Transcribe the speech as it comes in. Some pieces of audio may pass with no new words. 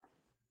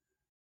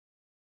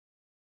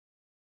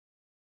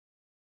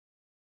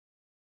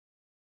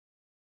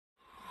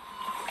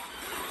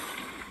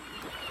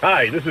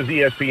Hi, this is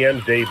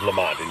ESPN's Dave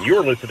Lamont, and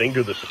you're listening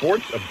to the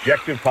Sports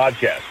Objective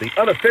Podcast, the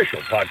unofficial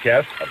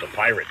podcast of the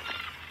Pirates.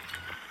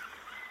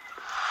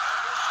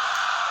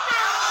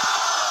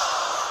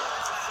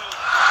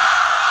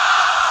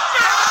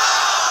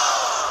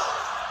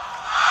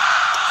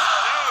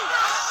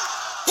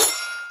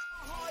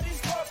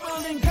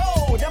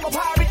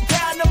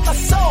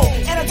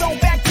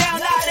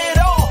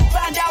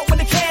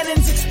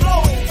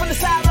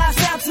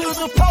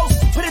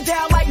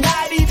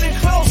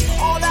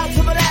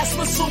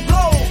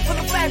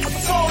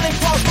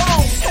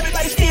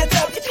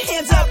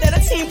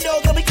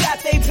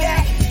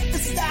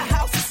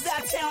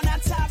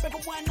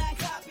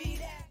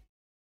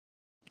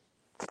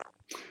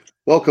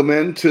 Welcome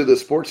into the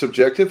Sports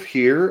Objective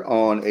here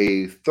on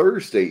a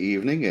Thursday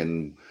evening,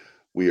 and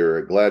we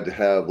are glad to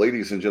have,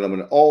 ladies and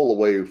gentlemen, all the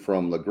way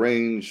from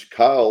LaGrange,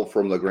 Kyle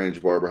from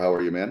LaGrange Barber. How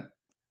are you, man?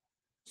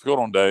 What's going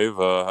on, Dave?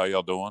 How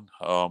y'all doing?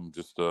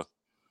 Just got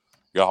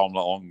home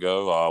not long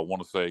ago. I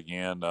want to say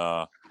again,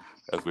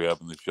 as we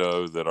have in the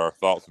show, that our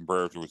thoughts and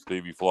prayers are with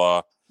Stevie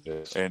Fly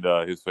and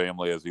his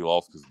family as he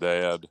lost his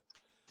dad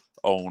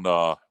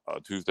on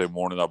Tuesday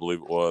morning, I believe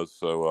it was.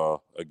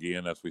 So,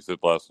 again, as we said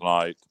last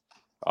night,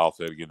 I'll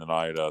say it again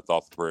tonight,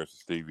 thoughts and prayers to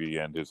Stevie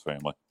and his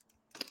family.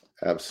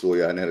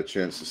 Absolutely. I hadn't had a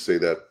chance to say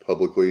that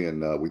publicly,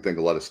 and we think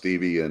a lot of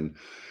Stevie and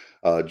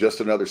just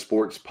another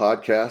sports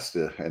podcast,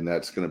 and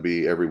that's going to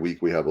be every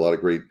week. We have a lot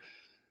of great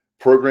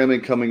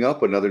programming coming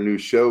up, another new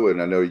show,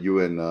 and I know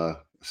you and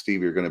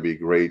Stevie are going to be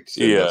great.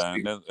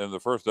 And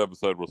the first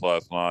episode was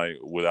last night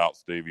without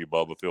Stevie.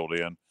 Bubba filled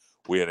in.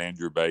 We had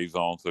Andrew Bays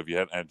on, so if you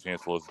hadn't had a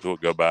chance to listen to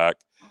it, go back.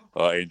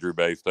 Andrew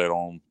Bays stayed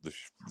on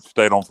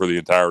for the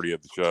entirety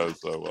of the show,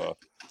 so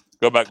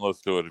go back and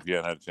listen to it if you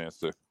hadn't had a chance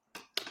to.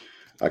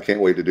 I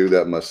can't wait to do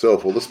that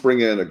myself. Well, let's bring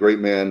in a great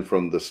man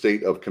from the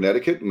state of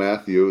Connecticut,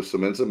 Matthew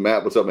Semenza.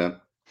 Matt, what's up, man?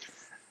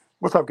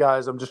 What's up,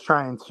 guys? I'm just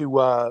trying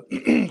to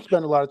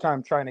spend a lot of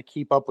time trying to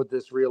keep up with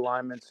this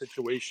realignment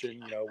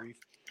situation. You know,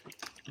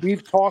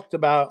 we've talked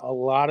about a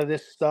lot of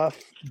this stuff,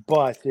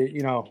 but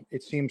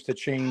it seems to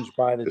change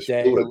by the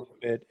day a little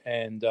bit.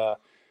 And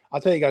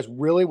I'll tell you guys,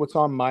 really, what's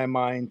on my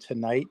mind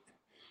tonight,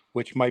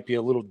 which might be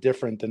a little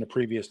different than the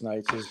previous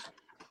nights, is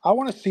I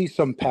want to see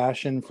some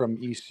passion from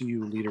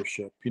ECU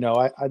leadership. You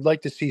know, I'd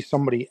like to see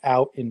somebody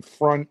out in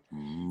front,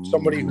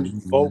 somebody who's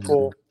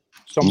vocal,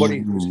 somebody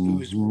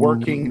who's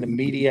working the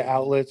media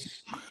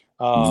outlets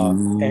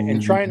and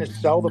trying to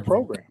sell the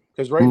program.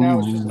 Because right now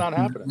it's just not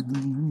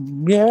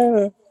happening.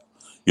 Yeah.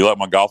 You like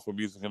my gospel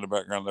music in the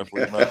background there,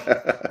 please, Matt?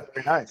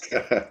 Very nice.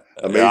 Yeah,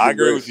 I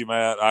agree with you,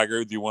 Matt. I agree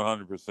with you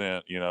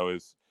 100%. You know,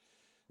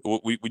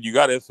 when you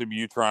got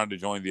SMU trying to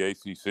join the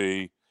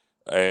ACC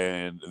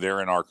and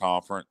they're in our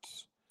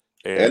conference.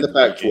 And the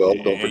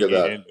Pac-12, don't forget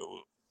that.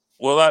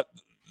 Well,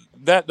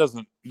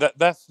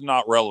 that's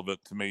not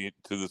relevant to me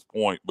to this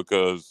point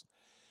because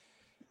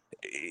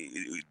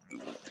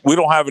we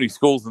don't have any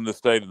schools in this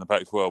state in the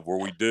Pac-12 where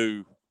we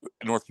do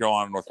North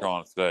Carolina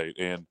State.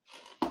 And,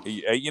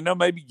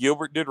 maybe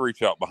Gilbert did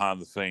reach out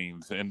behind the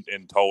scenes and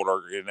told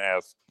her and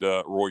asked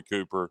Roy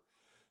Cooper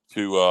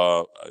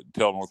to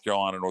tell North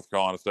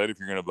Carolina State, if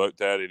you're going to vote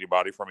to add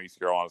anybody from East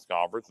Carolina's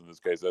conference, in this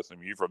case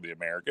SMU from the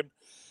American,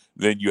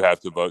 then you have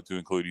to vote to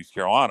include East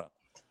Carolina.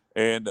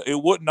 And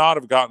it would not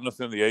have gotten us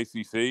in the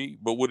ACC,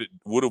 but what it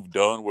would have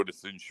done would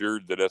have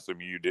ensured that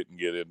SMU didn't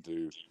get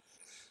into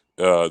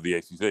the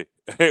ACC,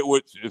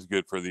 which is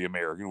good for the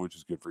American, which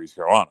is good for East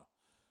Carolina.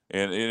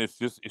 And it's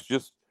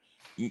just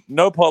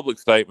no public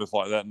statements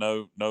like that.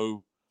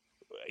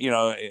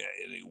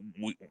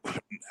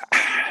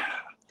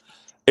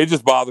 It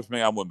just bothers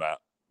me. I'm with Matt.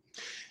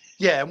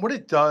 Yeah, and what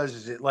it does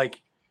is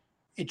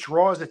it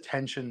draws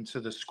attention to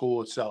the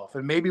school itself.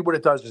 And maybe what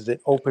it does is it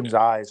opens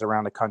eyes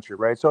around the country,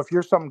 right? So if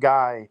you're some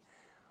guy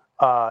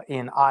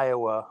in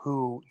Iowa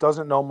who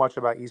doesn't know much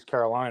about East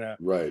Carolina,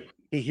 right?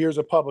 He hears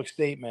a public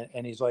statement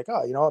and he's like,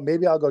 oh, you know what?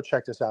 Maybe I'll go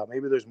check this out.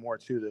 Maybe there's more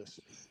to this.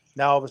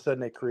 Now, all of a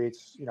sudden it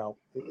creates,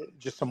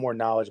 just some more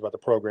knowledge about the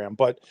program.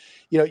 But,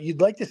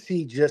 you'd like to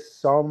see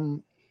just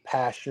some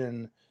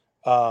passion,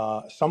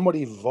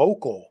 somebody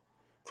vocal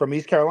from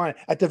East Carolina,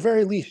 at the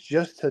very least,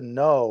 just to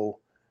know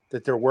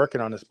that they're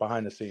working on this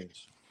behind the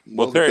scenes.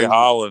 Well, Terry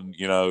Holland,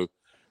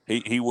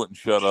 he wouldn't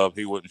shut up.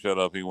 And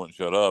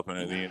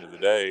at the end of the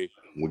day,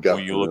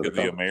 when you look at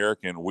the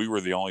American, we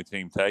were the only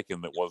team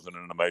taken that wasn't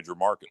in a major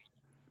market.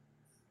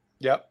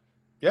 Yep.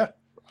 Yeah.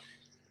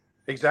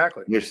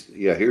 Exactly. Here's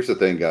the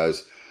thing,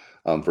 guys.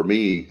 For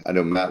me, I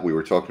know, Matt, we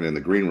were talking in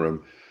the green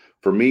room.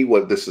 For me,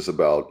 what this is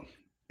about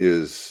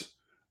is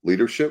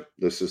leadership.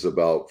 This is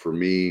about, for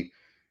me,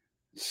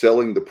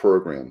 selling the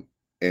program.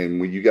 And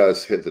when you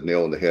guys hit the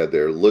nail on the head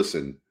there,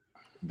 listen,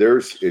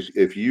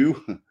 if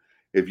you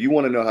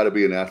want to know how to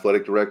be an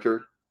athletic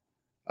director,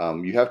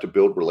 you have to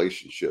build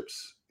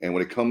relationships. And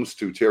when it comes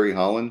to Terry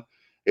Holland,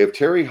 if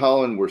Terry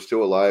Holland were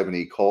still alive and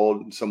he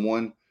called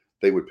someone,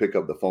 they would pick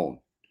up the phone.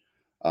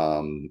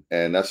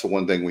 And that's the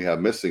one thing we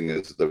have missing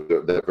is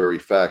that very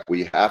fact.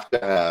 We have to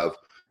have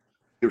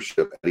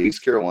leadership at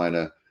East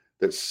Carolina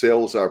that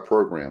sells our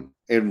program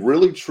and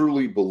really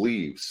truly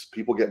believes.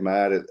 People get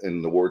mad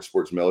in the Ward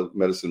Sports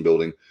Medicine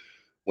building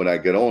when I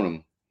get on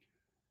them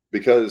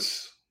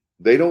because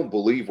they don't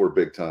believe we're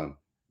big time.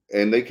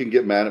 And they can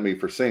get mad at me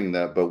for saying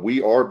that, but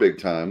we are big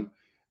time.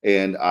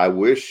 And I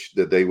wish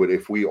that they would,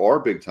 if we are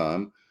big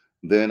time,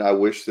 then I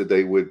wish that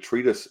they would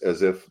treat us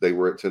as if they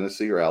were at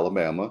Tennessee or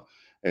Alabama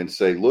and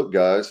say, look,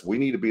 guys, we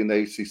need to be in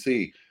the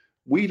ACC.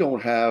 We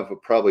don't have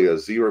probably a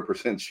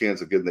 0%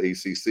 chance of getting the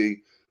ACC,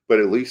 but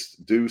at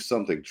least do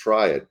something,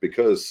 try it,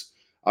 because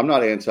I'm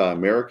not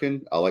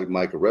anti-American. I like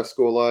Mike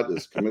Oresco a lot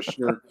as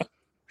commissioner,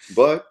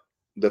 but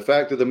the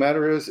fact of the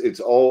matter is, it's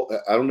all,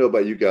 I don't know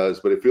about you guys,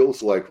 but it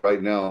feels like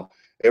right now,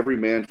 every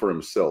man for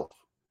himself.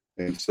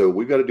 And so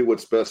we've got to do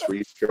what's best for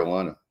East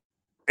Carolina.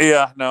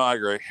 Yeah, no, I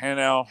agree. And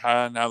now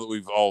that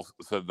we've all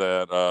said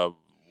that,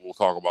 we'll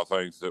talk about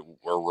things that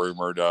were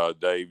rumored.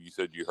 Dave, you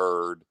said you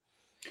heard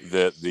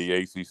that the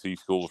ACC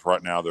schools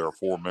right now, there are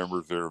 4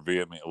 members that are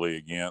vehemently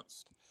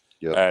against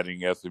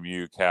adding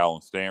SMU, Cal,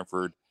 and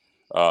Stanford.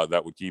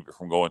 That would keep it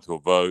from going to a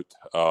vote.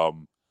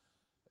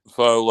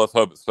 So let's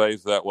hope it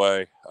stays that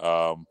way.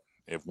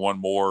 If one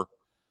more,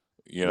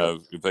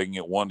 if they can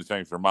get one to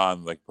change their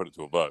mind, they can put it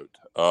to a vote.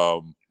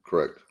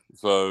 Correct.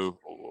 So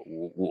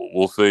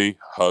we'll see.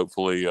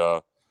 Hopefully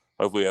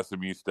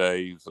SMU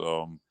stays.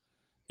 Will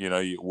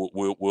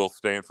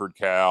Stanford,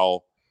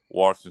 Cal,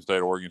 Washington State,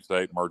 Oregon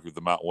State merge with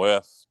the Mountain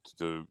West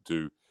to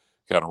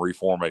kind of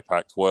reform a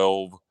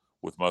Pac-12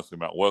 with mostly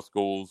Mountain West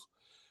schools?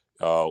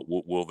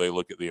 Will they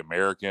look at the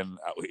American?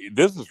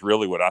 This is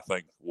really what I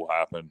think will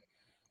happen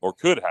or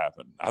could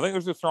happen. I think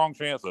there's a strong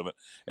chance of it.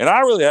 And I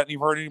really hadn't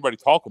even heard anybody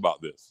talk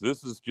about this.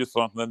 This is just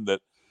something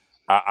that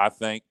I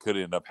think could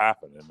end up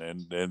happening.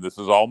 And this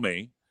is all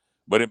me,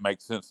 but it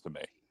makes sense to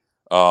me.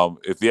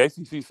 If the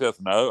ACC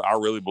says no, I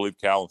really believe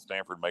Cal and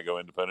Stanford may go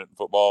independent in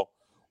football.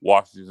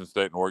 Washington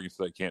State and Oregon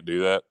State can't do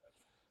that.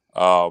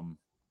 Or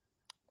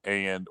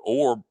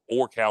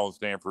Cal and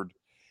Stanford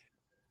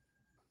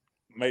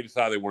may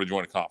decide they want to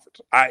join a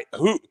conference. I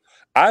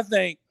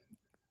think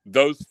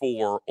those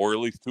 4, or at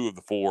least 2 of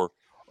the 4,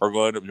 are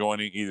going to end up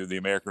joining either the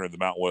American or the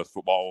Mountain West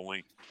football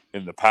only.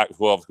 And the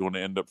Pac-12 is going to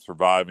end up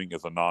surviving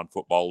as a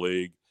non-football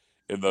league.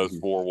 And those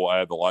 4 will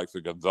add the likes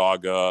of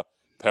Gonzaga,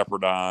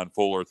 Pepperdine,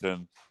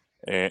 Fullerton,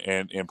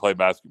 and play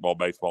basketball,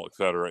 baseball, et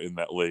cetera, in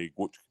that league,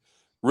 which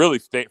really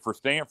for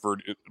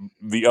Stanford,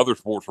 the other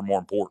sports are more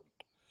important.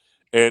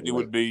 And it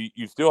would be,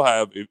 you still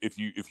have, if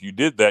you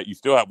did that, you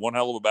still have one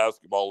hell of a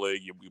basketball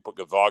league. You put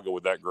Gonzaga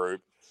with that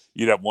group.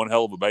 You'd have one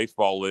hell of a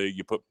baseball league.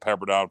 You put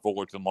Pepperdine,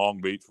 Fullerton,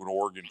 Long Beach with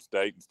Oregon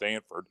State and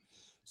Stanford.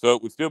 So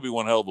it would still be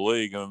one hell of a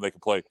league, and then they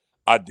could play,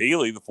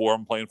 ideally, the 4 of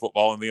them playing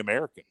football in the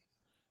American.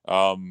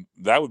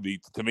 That would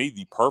be, to me,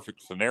 the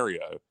perfect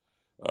scenario.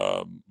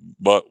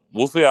 But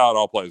we'll see how it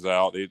all plays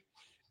out. It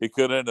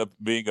could end up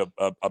being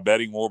a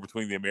betting war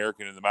between the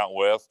American and the Mountain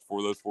West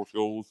for those 4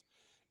 schools.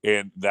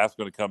 And that's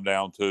going to come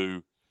down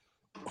to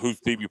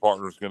whose TV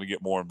partner is going to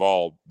get more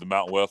involved, the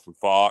Mountain West with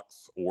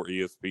Fox or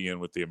ESPN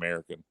with the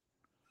American.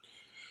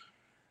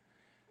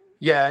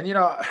 Yeah, and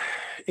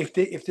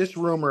if this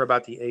rumor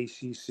about the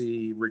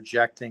ACC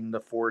rejecting the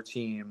 4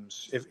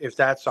 teams, if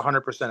that's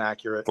 100%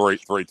 accurate,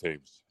 three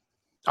teams.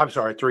 I'm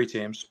sorry, 3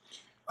 teams.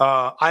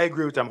 I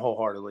agree with them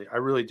wholeheartedly. I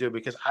really do,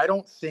 because I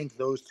don't think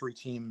those 3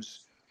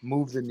 teams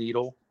move the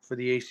needle for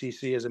the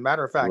ACC. As a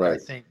matter of fact,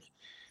 right.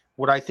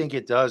 I think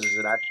it does is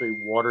it actually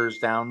waters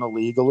down the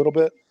league a little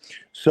bit.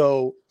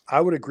 So I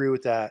would agree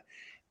with that.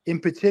 In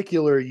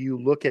particular, you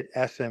look at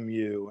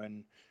SMU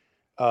and,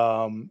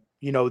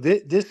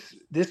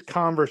 this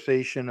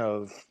conversation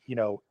of,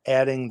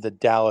 adding the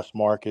Dallas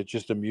market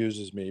just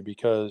amuses me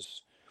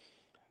because,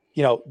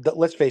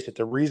 let's face it,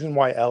 the reason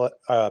why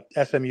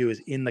SMU is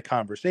in the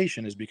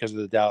conversation is because of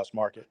the Dallas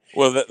market.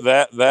 Well,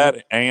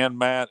 that and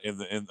Matt,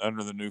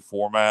 under the new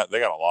format, they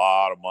got a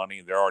lot of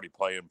money. They're already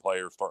playing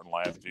players starting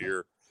last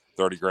year,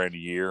 $30,000 a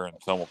year, and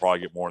some will probably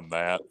get more than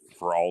that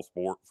for all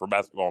sport, for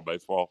basketball and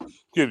baseball.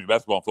 Excuse me,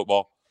 basketball and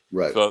football.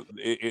 Right. So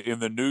in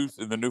the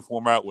new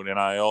format with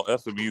NIL,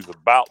 SMU is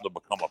about to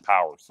become a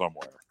power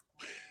somewhere.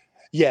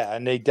 Yeah,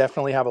 and they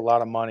definitely have a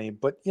lot of money.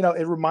 But,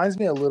 it reminds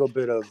me a little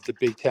bit of the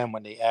Big Ten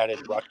when they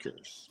added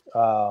Rutgers,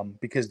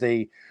 because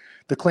the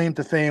claim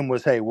to fame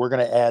was, hey, we're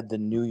going to add the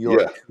New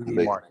York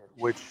TV market,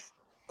 which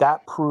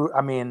that proved.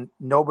 I mean,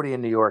 nobody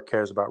in New York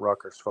cares about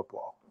Rutgers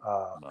football.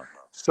 No.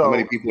 So how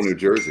many people in New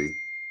Jersey?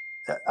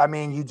 I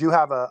mean, you do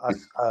have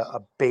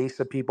a base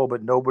of people,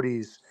 but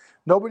nobody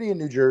in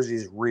New Jersey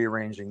is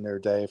rearranging their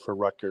day for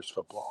Rutgers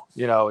football.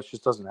 It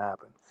just doesn't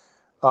happen.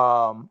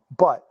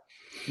 But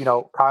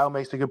Kyle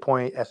makes a good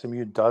point.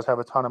 SMU does have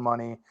a ton of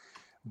money,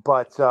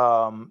 but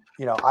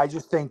I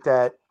just think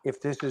that if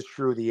this is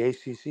true, the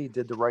ACC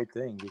did the right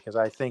thing, because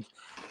I think,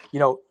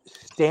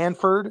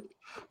 Stanford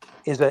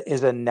is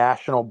a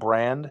national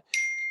brand.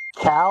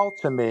 Cal,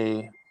 to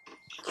me,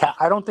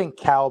 I don't think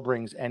Cal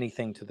brings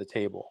anything to the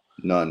table.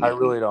 None. I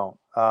really don't.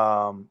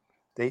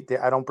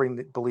 I don't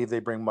believe they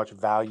bring much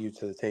value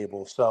to the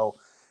table. So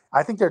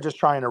I think they're just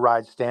trying to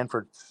ride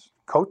Stanford's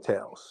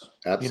coattails.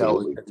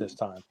 Absolutely. At this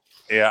time.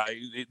 Yeah,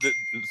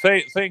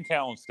 saying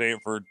Cal and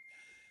Stanford,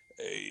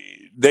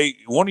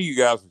 one of you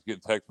guys was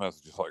getting text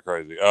messages like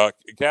crazy.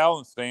 Cal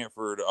and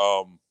Stanford,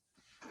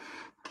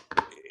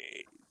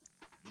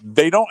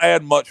 they don't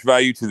add much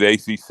value to the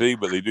ACC,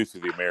 but they do to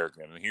the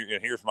American. And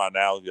here's my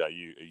analogy I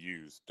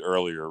used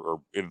earlier,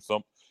 or in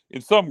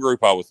some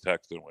group I was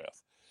texting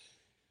with.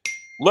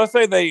 Let's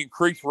say they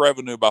increase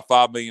revenue by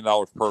 $5 million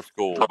per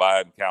school by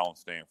adding Cal and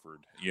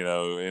Stanford.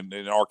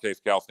 In our case,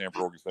 Cal,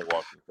 Stanford, Oregon State,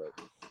 Washington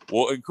State.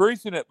 Well,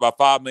 increasing it by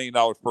 $5 million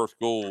per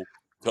school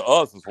to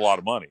us is a lot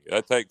of money.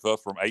 That takes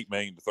us from $8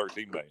 million to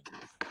 $13 million.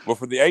 But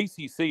for the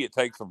ACC, it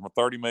takes them from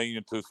 $30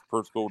 million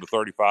per school to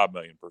 $35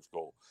 million per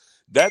school.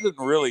 That doesn't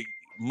really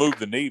move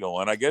the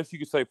needle. And I guess you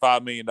could say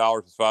 $5 million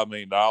is $5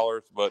 million,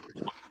 but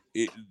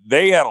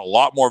they add a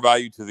lot more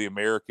value to the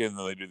American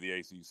than they do the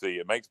ACC.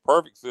 It makes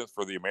perfect sense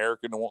for the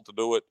American to want to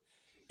do it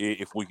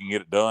if we can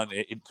get it done.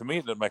 To me,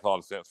 it doesn't make a lot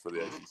of sense for the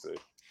ACC.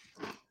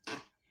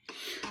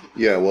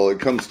 Yeah, well, it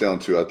comes down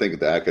to, I think,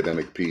 the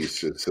academic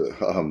piece. It's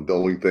the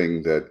only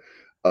thing that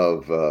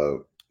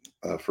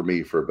for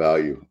me for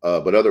value.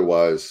 But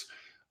otherwise,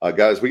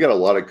 guys, we got a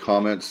lot of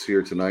comments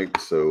here tonight.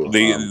 So what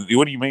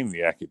do you mean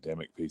the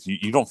academic piece?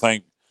 You don't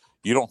think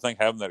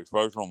having that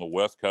exposure on the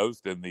West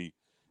Coast and the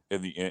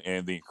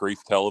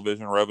increased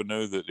television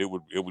revenue that it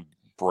would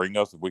bring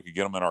us if we could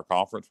get them in our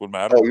conference would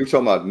matter? Oh, you're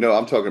talking about? No,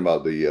 I'm talking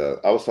about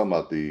I was talking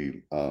about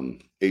the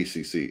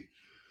ACC.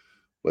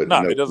 But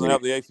no, it doesn't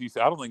help the ACC.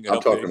 I don't think it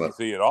helps the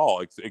ACC at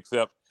all,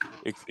 except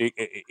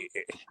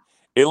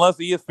unless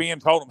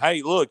ESPN told them,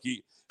 "Hey, look,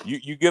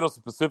 you get us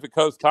a Pacific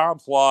Coast time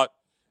slot,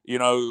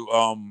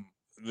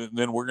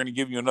 then we're going to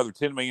give you another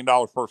 $10 million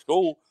per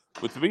school."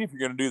 But to me, if you're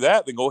going to do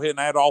that, then go ahead and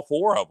add all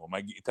four of them.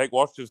 Take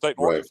Washington State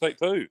and Oregon State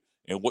too,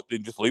 and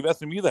just leave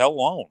SMU the hell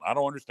alone. I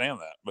don't understand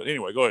that. But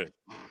anyway, go ahead.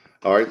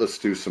 All right, let's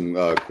do some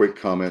quick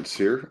comments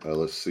here.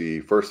 Let's see.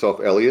 First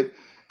off, Elliot.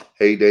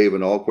 Hey, Dave,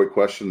 and all. Quick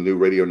question. The new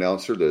radio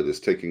announcer that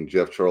is taking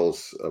Jeff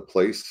Charles'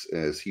 place,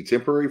 is he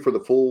temporary for the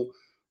full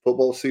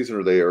football season,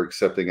 or they are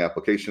accepting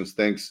applications?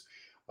 Thanks.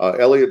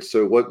 Elliot,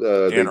 so what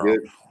they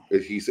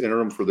did, he's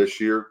interim for this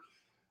year,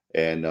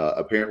 and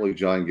apparently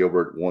John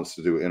Gilbert wants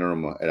to do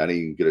interim, and I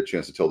didn't even get a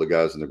chance to tell the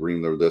guys in the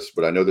green room this,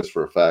 but I know this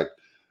for a fact.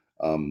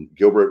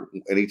 Gilbert,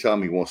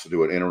 anytime he wants to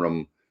do an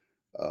interim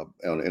on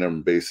an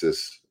interim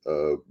basis,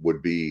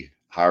 would be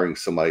hiring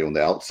somebody on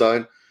the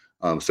outside.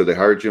 So they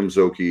hired Jim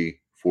Szoke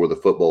for the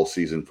football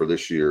season for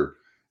this year,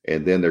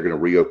 and then they're going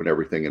to reopen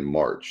everything in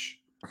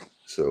March.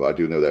 So I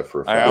do know that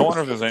for a fact. I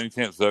wonder if there's any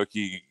chance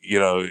Szoke,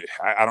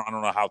 I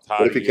don't know how tight.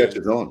 What if he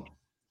catches on?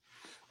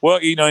 Well,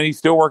 and he's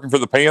still working for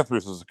the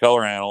Panthers as a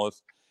color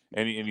analyst,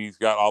 and he's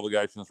got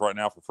obligations right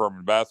now for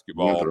Furman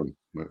basketball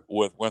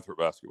with Winthrop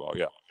basketball.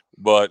 Yeah,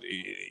 but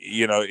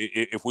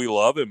if we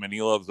love him and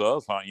he loves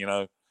us, I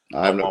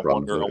have no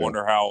problem. I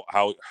wonder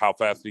how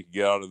fast he can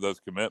get out of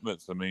those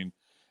commitments. I mean.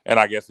 And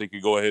I guess he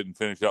could go ahead and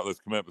finish out those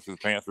commitments to the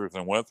Panthers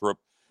and Winthrop,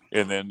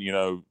 and then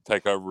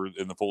take over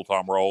in the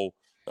full-time role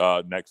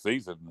next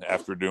season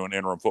after doing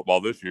interim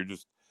football this year.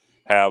 Just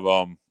have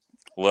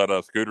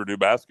let Scooter do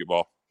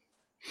basketball.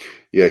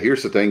 Yeah,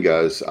 here's the thing,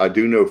 guys. I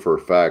do know for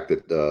a fact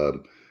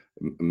that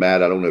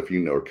Matt, I don't know if you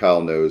know or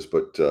Kyle knows,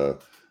 but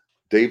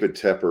David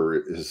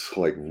Tepper is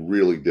like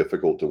really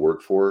difficult to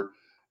work for,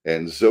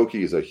 and Szoke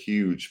is a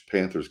huge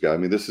Panthers guy. I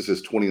mean, this is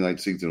his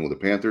 29th season with the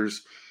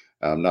Panthers.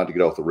 Not to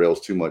get off the rails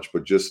too much,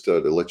 but just to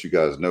let you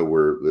guys know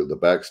where the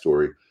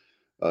backstory.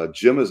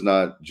 Jim was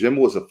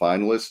a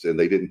finalist, and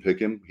they didn't pick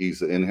him.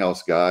 He's an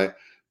in-house guy.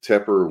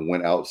 Tepper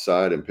went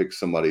outside and picked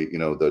somebody,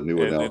 the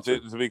new announcer.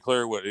 To be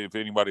clear, if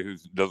anybody who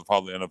doesn't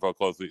follow the NFL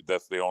closely,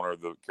 that's the owner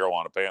of the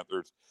Carolina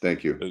Panthers.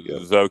 Thank you.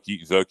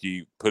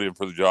 Szoke put in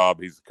for the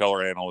job. He's a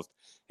color analyst.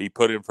 He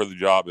put in for the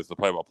job as the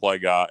play-by-play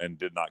guy and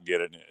did not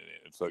get it.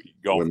 So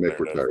when Mick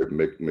retired,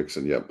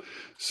 Mixon, yep.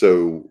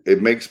 So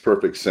it makes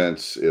perfect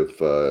sense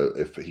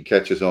if he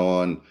catches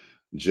on.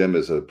 Jim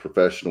is a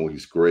professional.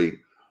 He's great.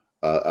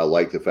 I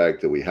like the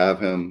fact that we have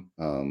him.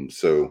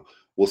 So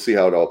we'll see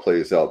how it all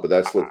plays out. But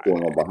that's what's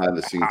going on behind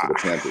the scenes of the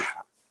Panthers.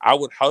 I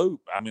would hope.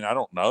 I mean, I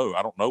don't know.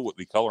 I don't know what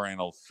the color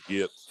analyst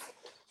gets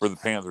for the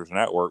Panthers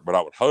network, but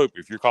I would hope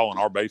if you're calling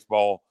our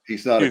baseball,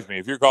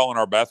 if you're calling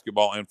our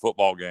basketball and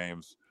football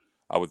games,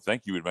 I would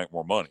think you would make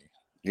more money.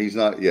 He's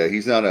not. Yeah,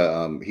 he's not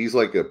he's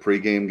like a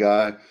pregame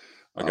guy.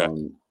 Okay.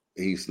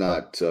 He's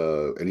not,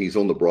 and he's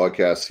on the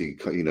broadcast.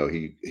 But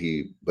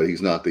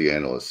he's not the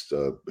analyst.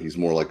 He's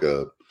more like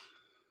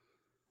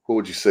what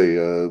would you say?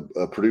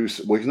 A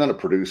producer. Well, he's not a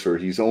producer.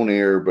 He's on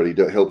air, but he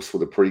helps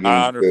with the pregame.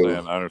 I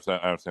understand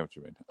what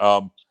you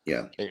mean.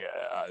 Yeah,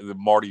 the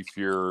Marty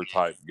Fuhr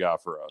type guy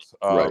for us.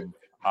 Right.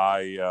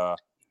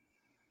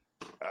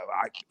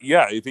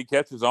 If he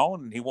catches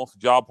on and he wants a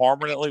job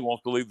permanently,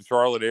 wants to leave the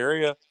Charlotte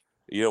area,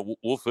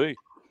 we'll see.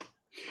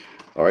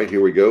 All right,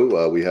 here we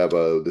go. We have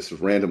this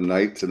is random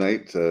night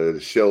tonight.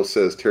 Shell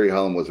says Terry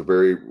Holland was a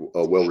very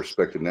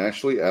well-respected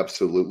nationally.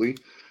 Absolutely.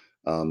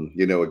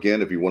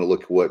 Again, if you want to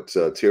look at what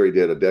Terry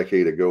did a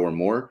decade ago or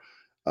more,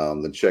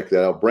 then check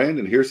that out.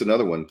 Brandon, here's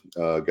another one,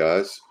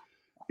 guys.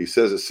 He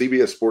says that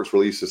CBS Sports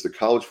releases the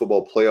college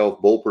football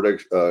playoff bowl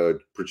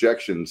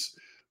projections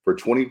for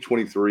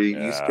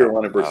 2023 East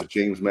Carolina versus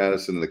James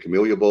Madison in the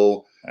Camellia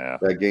Bowl. Yeah.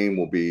 That game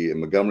will be in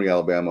Montgomery,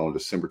 Alabama on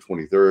December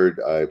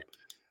 23rd.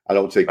 I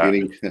don't take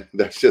any.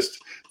 That's just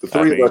the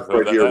three of us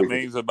right here. That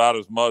means about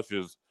as much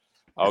as,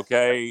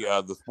 okay,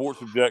 the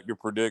Sports Objective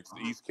predicts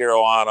East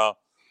Carolina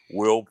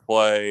will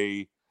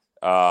play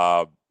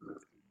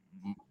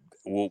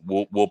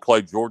we'll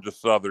play Georgia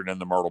Southern in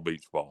the Myrtle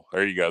Beach Bowl.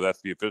 There you go.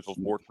 That's the official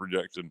sports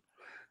projection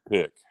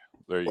pick.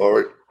 There you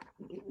go.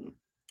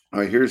 All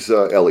right, here's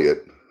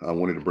Elliot. I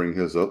wanted to bring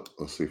his up.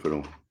 Let's see if I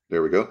don't.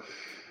 There we go.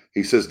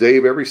 He says,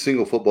 Dave, every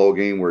single football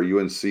game where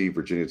UNC,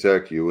 Virginia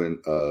Tech,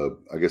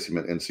 I guess he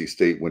meant NC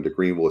State, went to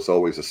Greenville, it's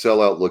always a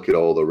sellout. Look at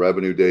all the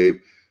revenue,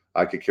 Dave.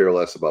 I could care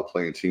less about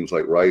playing teams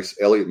like Rice.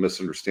 Elliot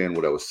misunderstand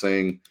what I was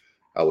saying.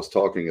 I was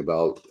talking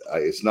about,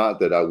 it's not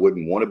that I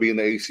wouldn't want to be in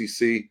the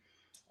ACC.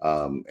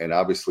 And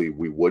obviously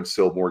we would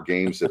sell more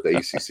games at the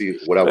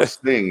ACC. What I was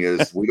saying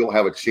is we don't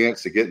have a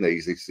chance to get in the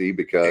ACC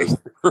because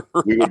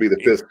we would be the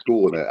fifth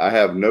school in it. I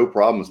have no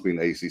problems being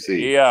the ACC.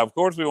 Yeah, of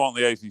course we want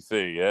the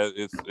ACC.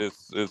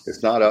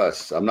 It's not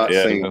us. I'm not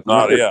saying it's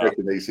not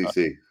the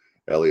ACC,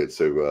 Elliot.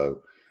 So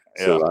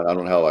I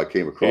don't know how I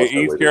came across that.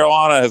 East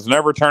Carolina has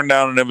never turned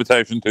down an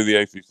invitation to the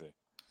ACC.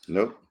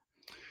 Nope.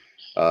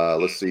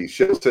 Let's see.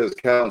 Shell says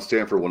Cal and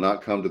Stanford will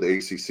not come to the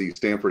ACC.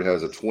 Stanford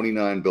has a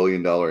 $29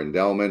 billion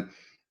endowment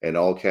and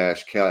all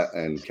cash,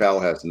 and Cal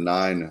has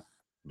 $9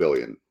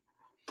 billion.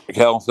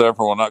 Cal and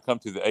Stanford will not come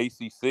to the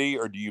ACC,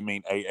 or do you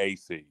mean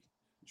AAC?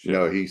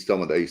 No, he's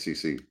talking about the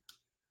ACC.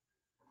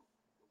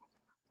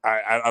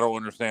 I don't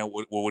understand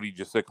what he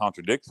just said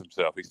contradicts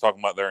himself. He's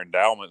talking about their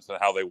endowments and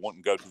how they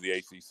wouldn't go to the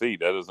ACC.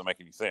 That doesn't make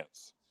any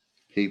sense.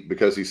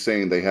 Because he's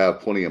saying they have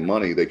plenty of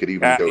money, they could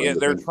even go. Yeah,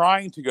 they're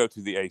trying to go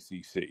to the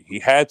ACC. He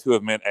had to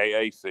have meant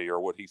AAC, or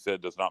what he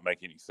said does not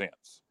make any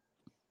sense.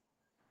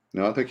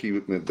 No, I think he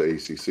meant the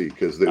ACC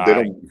because they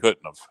don't.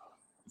 Couldn't have.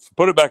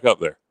 Put it back up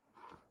there.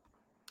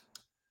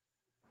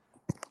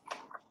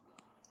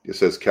 It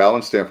says Cal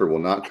and Stanford will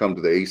not come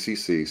to the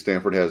ACC.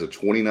 Stanford has a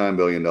 $29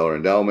 billion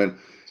endowment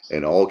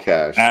and all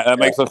cash. That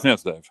makes no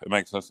sense, Dave. It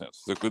makes no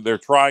sense. They're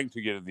trying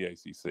to get in the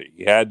ACC.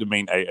 He had to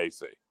mean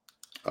AAC.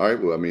 All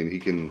right. Well, I mean, he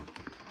can.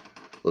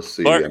 Let's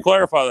see.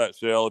 Clarify that,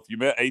 Shell. If you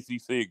meant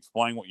ACC,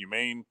 explain what you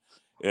mean.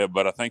 Yeah,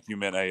 but I think you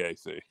meant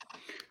AAC.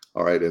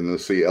 All right. And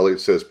let's see.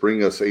 Elliot says,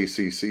 bring us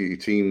ACC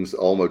teams.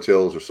 All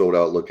motels are sold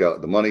out. Look out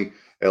at the money.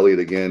 Elliot,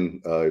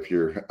 again, if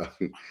you're,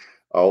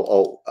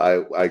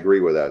 I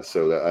agree with that.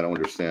 So I don't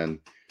understand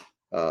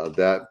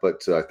that.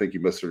 But I think you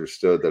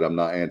misunderstood that I'm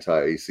not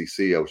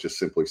anti-ACC. I was just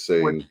simply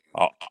saying.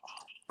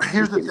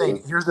 Here's the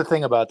thing. Here's the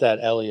thing about that,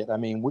 Elliot. I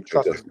mean,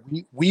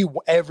 we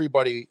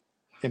everybody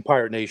in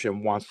Pirate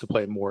Nation wants to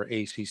play more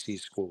ACC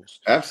schools.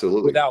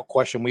 Absolutely. Without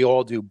question, we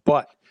all do.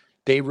 But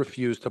they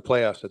refuse to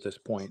play us at this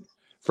point.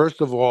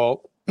 First of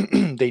all,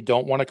 they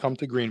don't want to come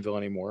to Greenville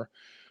anymore.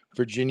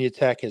 Virginia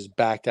Tech has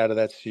backed out of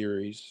that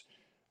series.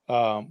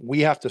 We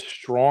have to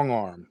strong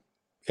arm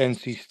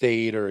NC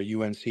State or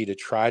UNC to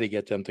try to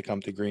get them to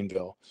come to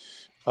Greenville.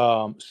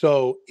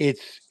 So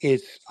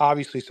it's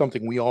obviously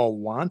something we all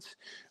want.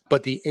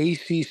 But the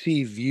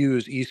ACC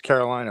views East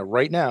Carolina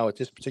right now at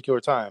this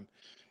particular time.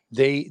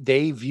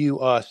 They view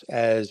us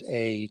as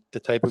the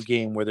type of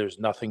game where there's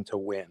nothing to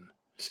win.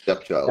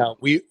 Stepchild. Now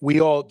we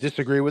all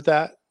disagree with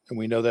that, and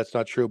we know that's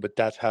not true, but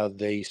that's how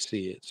they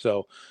see it.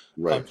 So,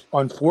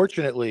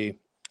 unfortunately,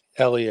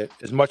 Elliot,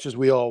 as much as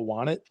we all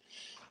want it,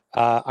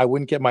 I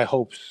wouldn't get my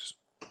hopes,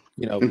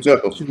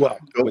 too up.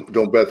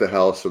 Don't bet the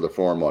house or the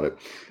farm on it.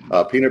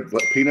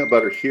 Peanut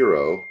Butter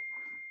Hero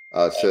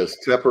says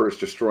Tepper is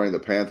destroying the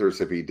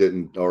Panthers if he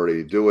didn't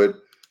already do it.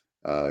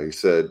 He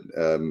said,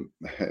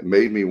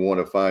 made me want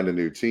to find a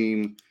new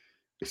team.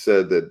 He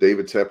said that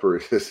David Tepper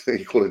is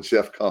equal to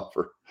Jeff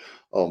Comfort.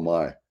 Oh,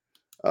 my.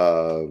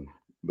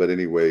 But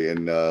anyway,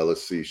 and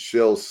let's see.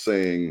 Shell's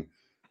saying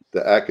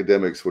the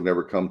academics would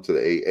never come to the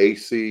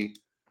AAC.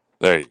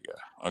 There you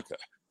go. Okay.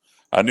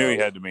 I knew he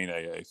had to mean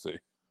AAC.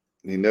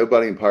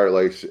 Nobody in Pirate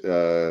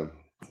Nation,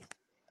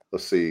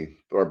 let's see.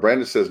 Or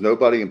Brandon says,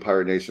 nobody in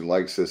Pirate Nation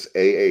likes this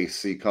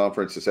AAC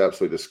conference. It's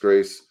absolutely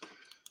disgrace.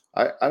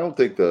 I don't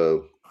think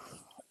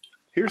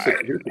here's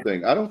the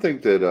thing. I don't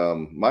think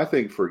that my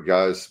thing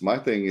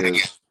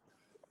is,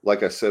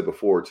 like I said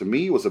before, to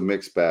me it was a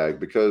mixed bag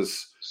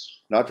because,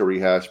 not to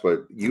rehash,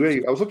 but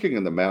I was looking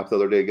in the map the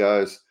other day,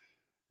 guys.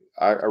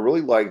 I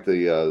really like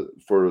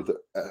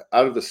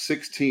out of the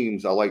 6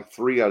 teams, I like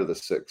 3 out of the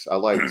 6. I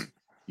liked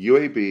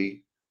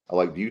UAB, I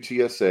liked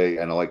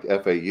UTSA, and I liked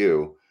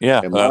FAU.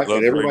 Yeah, and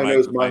everybody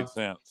knows made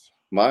sense.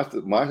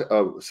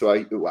 So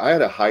I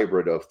had a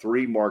hybrid of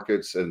 3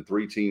 markets and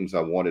 3 teams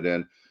I wanted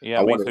in. Yeah,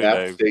 I wanted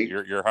App State.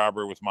 Your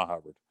hybrid was my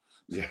hybrid.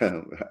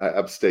 Yeah,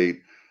 App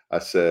State. I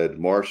said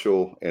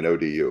Marshall and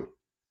ODU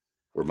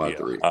were my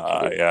 3.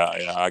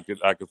 I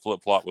could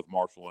flip flop with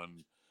Marshall,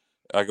 and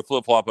I could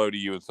flip flop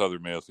ODU and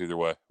Southern Miss either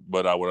way,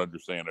 but I would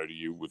understand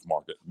ODU with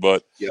market.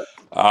 But yeah,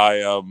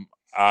 I've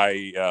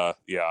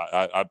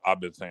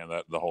been saying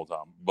that the whole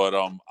time. But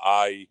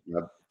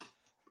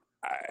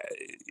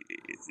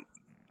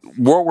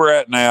where we're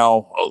at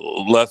now,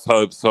 let's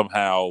hope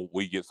somehow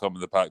we get some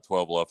of the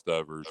Pac-12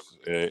 leftovers,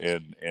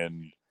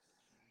 and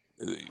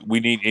we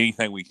need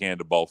anything we can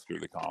to bolster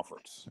the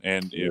conference.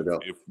 And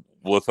if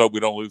let's hope we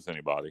don't lose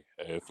anybody.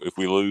 If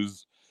we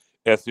lose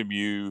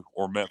SMU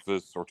or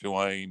Memphis or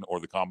Tulane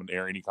or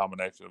any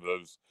combination of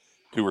those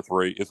two or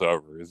three, it's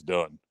over. It's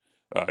done.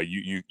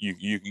 You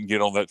can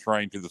get on that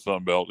train to the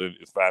Sun Belt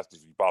as fast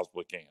as you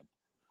possibly can.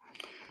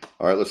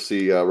 All right, let's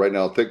see. Right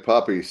now, Thick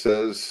Poppy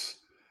says,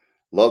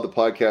 love the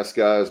podcast,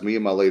 guys. Me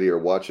and my lady are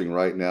watching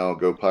right now.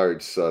 Go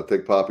Pirates.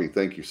 Thick Poppy,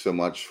 thank you so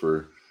much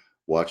for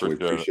watching. We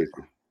appreciate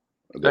you.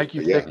 Thank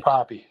you, Thick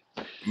Poppy.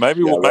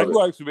 Maybe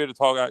we'll actually be able to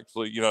talk,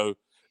 actually,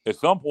 at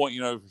some point,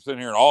 if we're sitting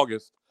here in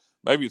August,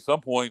 maybe at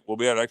some point we'll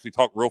be able to actually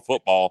talk real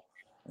football,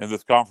 and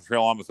this conference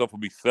realignment stuff will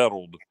be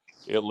settled,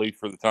 at least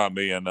for the time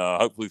being,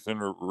 hopefully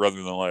sooner rather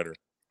than later.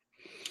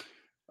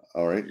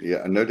 All right.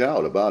 Yeah, no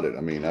doubt about it.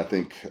 I mean, I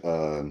think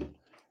we're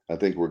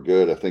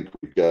good. I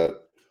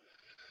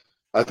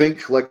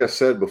think, like I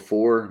said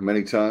before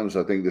many times,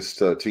 I think this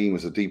team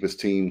is the deepest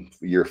team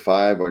year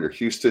 5 under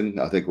Houston.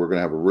 I think we're going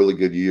to have a really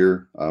good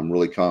year. I'm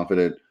really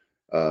confident.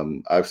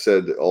 I've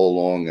said all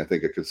along, I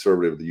think a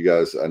conservative, you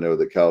guys, I know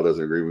that Kyle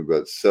doesn't agree with me,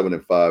 but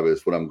 7-5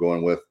 is what I'm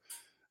going with.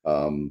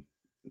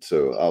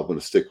 So I'm going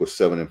to stick with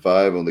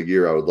 7-5 on the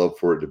year. I would love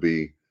for it to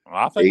be.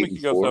 I think we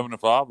can go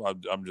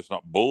 7-5. I'm just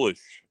not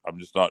bullish. I'm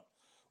just not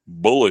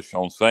bullish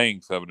on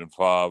saying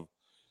 7-5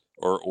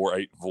 or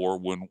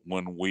 8-4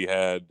 when we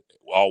had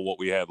all what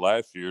we had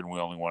last year and we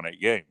only won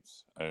 8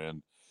 games.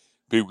 And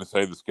people can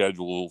say the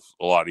schedule's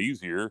a lot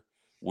easier.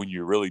 When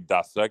you really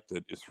dissect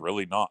it, it's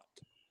really not.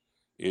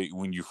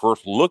 When you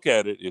first look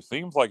at it, it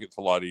seems like it's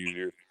a lot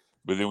easier.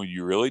 But then when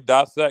you really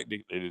dissect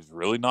it, it is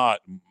really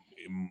not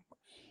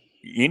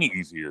any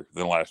easier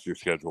than last year's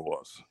schedule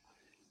was.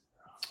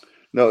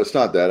 No, it's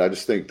not that. I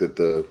just think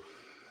that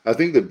I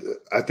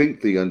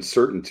think the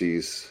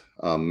uncertainties,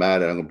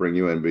 Matt, I'm going to bring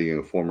you in being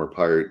a former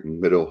Pirate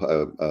middle.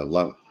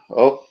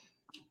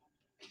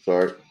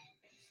 Sorry.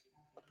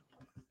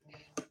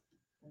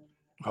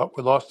 Oh,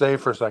 we lost Dave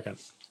for a second.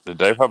 Did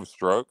Dave have a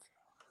stroke?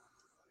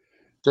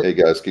 Hey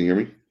guys, can you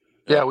hear me?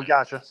 Yeah, we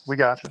got you.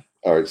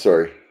 All right,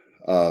 sorry.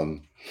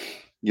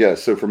 Yeah,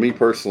 so for me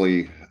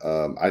personally,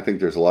 I think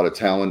there's a lot of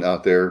talent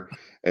out there.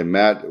 And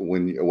Matt,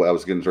 when I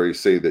was getting ready to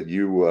say that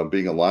you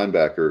being a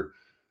linebacker,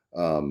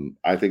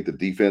 I think the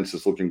defense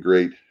is looking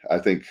great. I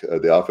think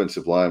the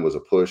offensive line was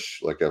a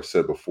push, like I've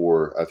said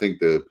before. I think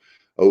the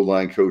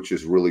O-line coach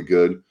is really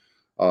good.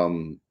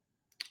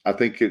 I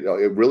think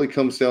it really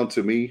comes down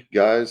to me,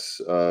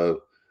 guys.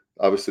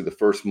 Obviously, the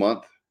first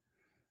month,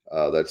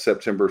 that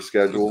September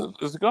schedule.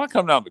 Is it going to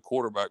come down to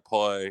quarterback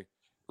play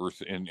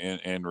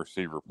and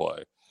receiver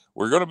play?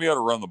 We're going to be able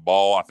to run the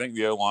ball. I think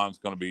the O-line is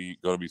going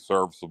to be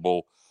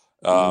serviceable.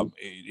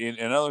 And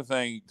another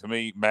thing to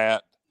me,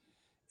 Matt,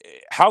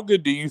 how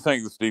good do you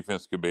think this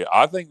defense could be?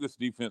 I think this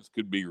defense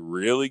could be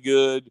really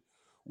good.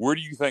 Where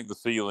do you think the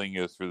ceiling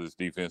is for this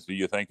defense? Do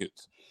you think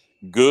it's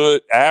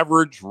good,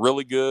 average,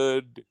 really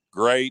good,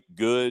 great,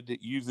 good?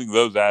 Using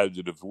those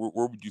adjectives,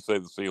 where would you say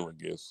the ceiling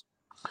is?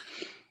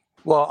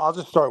 Well, I'll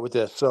just start with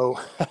this. So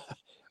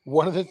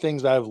one of the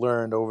things I've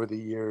learned over the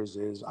years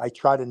is I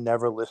try to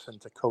never listen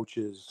to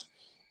coaches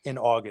in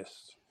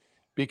August,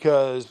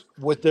 because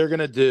what they're going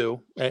to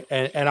do,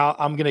 and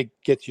I'm going to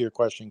get to your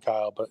question,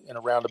 Kyle, but in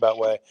a roundabout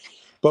way.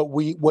 But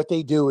what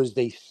they do is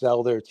they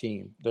sell their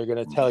team. They're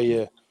going to tell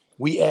you,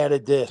 we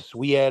added this,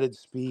 we added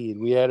speed,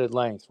 we added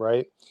length,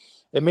 right?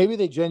 And maybe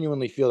they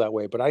genuinely feel that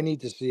way, but I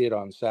need to see it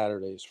on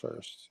Saturdays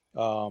first.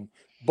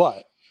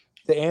 But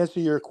to answer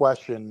your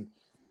question,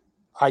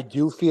 I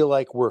do feel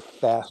like we're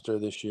faster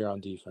this year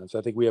on defense.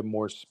 I think we have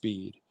more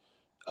speed.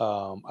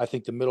 I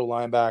think the middle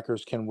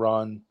linebackers can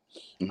run.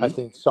 I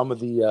think some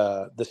of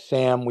the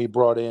Sam we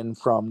brought in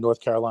from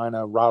North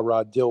Carolina,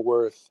 Rod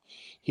Dilworth,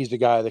 he's the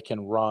guy that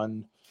can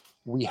run.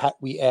 We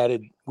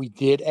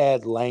did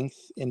add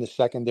length in the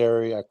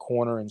secondary, a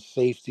corner and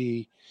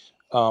safety,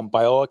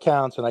 by all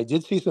accounts. And I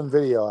did see some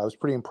video. I was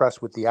pretty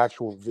impressed with the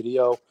actual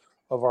video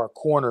of our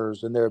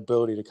corners and their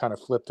ability to kind of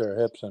flip their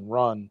hips and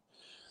run.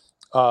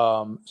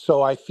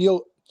 So I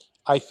feel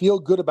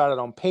good about it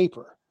on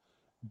paper.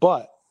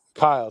 But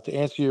Kyle, to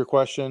answer your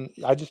question,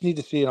 I just need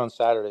to see it on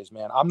Saturdays,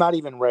 man. I'm not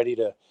even ready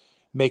to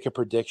make a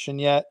prediction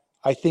yet.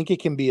 I think it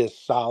can be a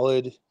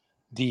solid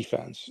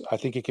defense. I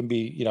think it can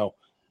be,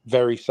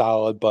 very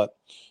solid, but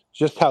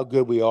just how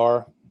good we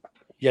are,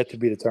 yet to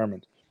be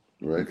determined.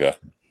 Right. Okay.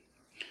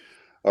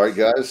 All right,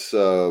 guys.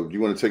 Do you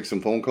want to take some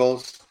phone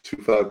calls?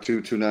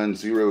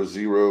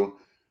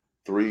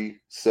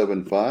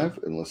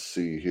 252-290-0375. And let's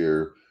see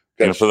here.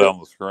 Can you put that on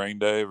the screen,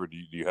 Dave, or do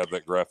you have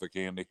that graphic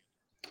handy?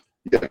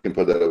 Yeah, I can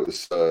put that up.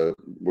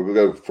 We're going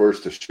to go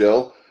first to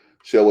Shell.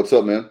 Shell, what's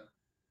up, man?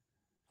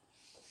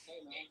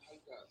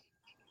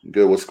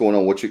 Good. What's going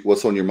on?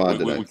 What's on your mind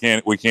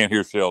tonight? We can't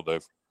hear Shell,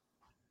 Dave.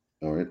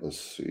 All right, let's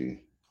see.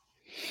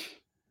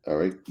 All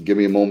right, give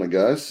me a moment,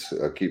 guys.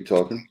 I'll keep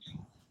talking.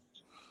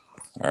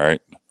 All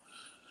right.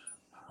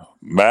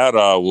 Matt,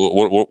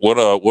 what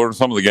are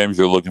some of the games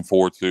you're looking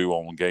forward to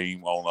on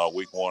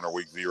week 1 or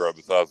week 0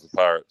 besides the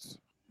Pirates?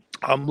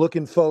 I'm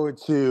looking forward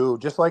to,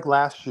 just like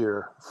last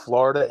year,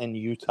 Florida and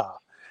Utah.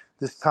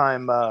 This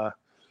time,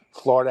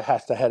 Florida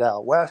has to head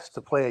out west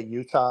to play at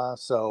Utah.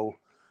 So,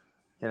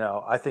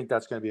 I think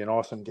that's going to be an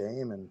awesome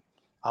game. And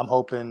I'm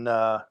hoping,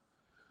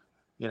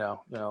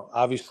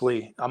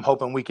 obviously, I'm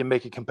hoping we can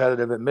make it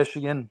competitive at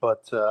Michigan,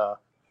 but,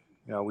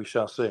 we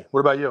shall see.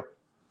 What about you?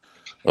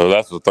 Well,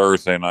 that's the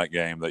Thursday night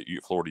game that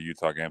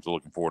Florida-Utah games. I'm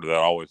looking forward to that.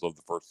 I always love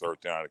the first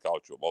Thursday night of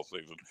college football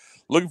season.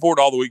 Looking forward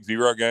to all the week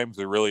 0 games.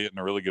 They're really hitting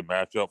a really good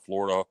matchup.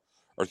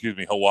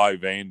 Hawaii,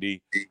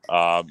 Vandy.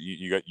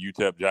 You got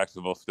UTEP,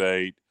 Jacksonville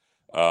State.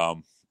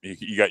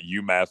 You got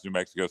UMass, New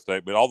Mexico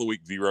State. But all the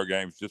week 0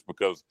 games, just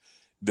because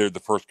they're the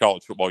first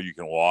college football you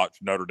can watch.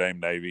 Notre Dame,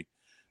 Navy.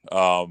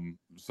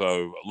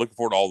 So looking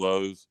forward to all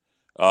those.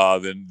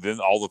 Then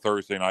all the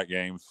Thursday night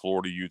games: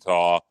 Florida,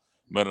 Utah,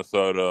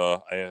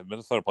 Minnesota, and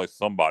Minnesota plays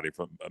somebody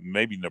from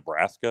maybe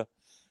Nebraska.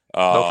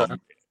 Okay.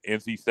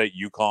 NC State,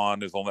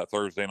 UConn is on that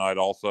Thursday night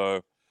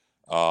also.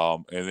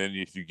 And then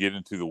if you get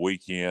into the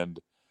weekend,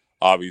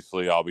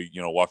 obviously I'll be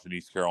watching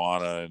East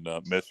Carolina and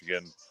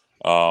Michigan,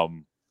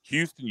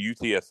 Houston,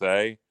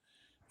 UTSA.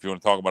 If you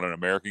want to talk about an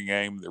American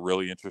game that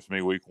really interests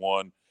me, week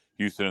 1,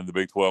 Houston in the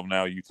Big 12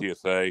 now,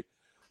 UTSA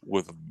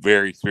with a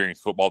very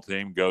experienced football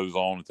team goes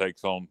on and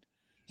takes on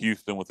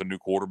Houston with a new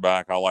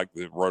quarterback. I like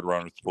the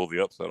Roadrunners to pull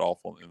the upset off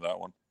in that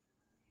one.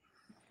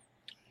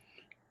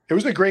 It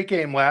was a great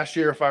game last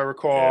year, if I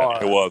recall.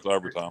 Yeah, it was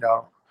overtime.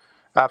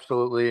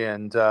 Absolutely.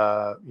 And,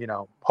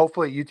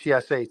 hopefully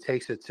UTSA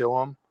takes it to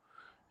them.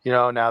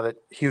 Now that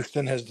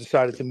Houston has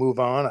decided to move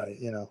on, I,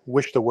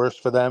 wish the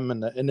worst for them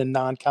in the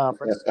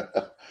non-conference.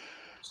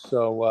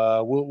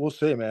 So we'll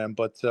see, man.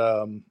 But,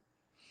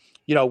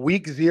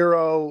 week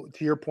 0,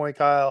 to your point,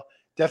 Kyle,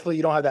 definitely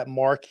you don't have that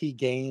marquee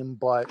game,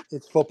 but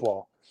it's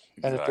football.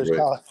 And Exactly.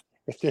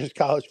 if there's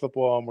college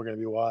football, we're going to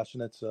be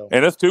watching it. So,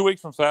 and it's 2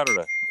 weeks from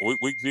Saturday.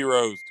 Week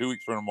 0 is 2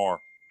 weeks from tomorrow.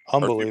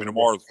 Unbelievable.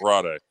 Tomorrow is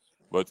Friday,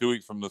 but 2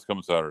 weeks from this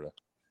coming Saturday.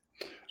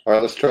 All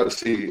right, let's try to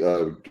see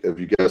if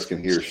you guys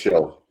can hear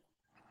Shell.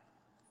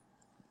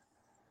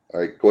 All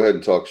right, go ahead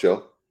and talk,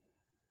 Shell.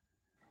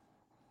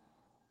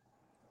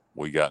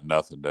 We got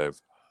nothing, Dave.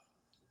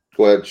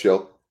 Go ahead,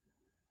 Shell.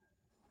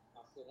 I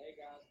said, hey,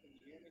 guys, can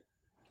you hear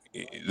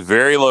me? It's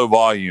very low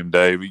volume,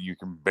 Dave. You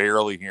can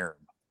barely hear him.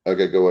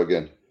 Okay, go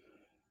again.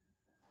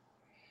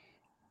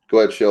 Go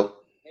ahead, Shell.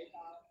 Hey,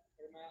 Kyle.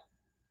 Hey, Matt.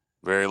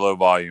 Very low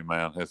volume,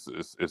 man.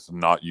 It's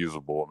not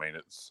usable. I mean,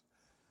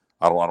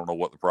 I don't know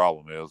what the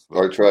problem is. But...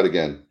 All right, try it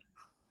again.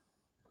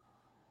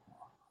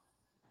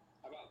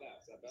 How about that?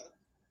 Is that better?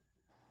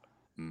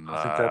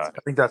 Nah. I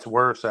think that's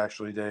worse,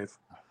 actually, Dave.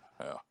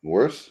 Yeah.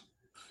 Worse?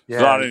 Yeah.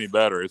 It's not any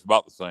better. It's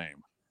about the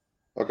same.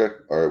 Okay.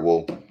 All right.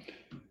 Well,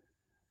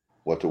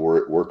 we'll have to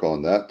work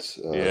on that.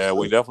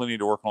 We definitely need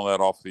to work on that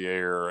off the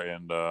air,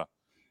 and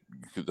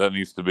that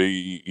needs to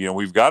be.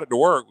 We've got it to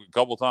work a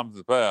couple of times in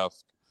the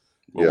past,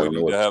 but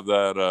we need to have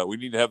that. We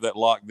need to have that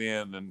locked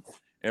in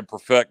and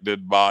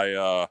perfected by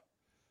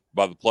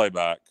the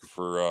playback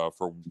for.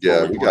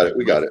 Yeah, we got it.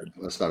 We got it.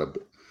 That's not a.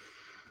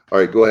 All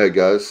right, go ahead,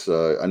 guys.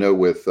 I know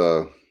we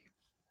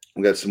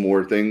got some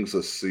more things.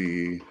 Let's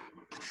see.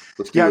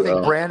 I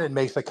think Brandon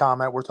makes a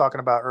comment. We're talking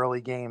about early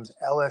games,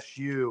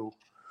 LSU,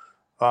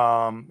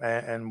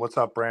 and what's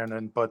up,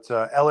 Brandon? But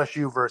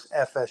LSU versus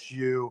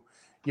FSU.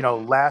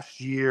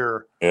 Last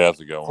year, how's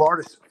it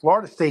going?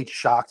 Florida State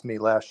shocked me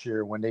last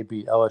year when they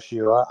beat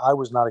LSU. I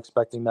was not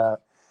expecting that.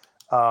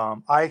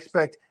 I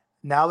expect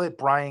now that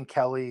Brian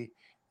Kelly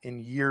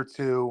in year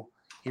 2,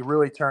 he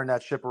really turned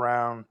that ship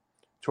around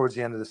towards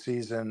the end of the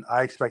season.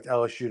 I expect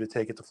LSU to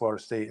take it to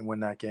Florida State and win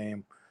that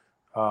game.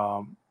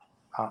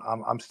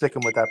 I'm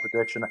sticking with that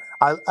prediction.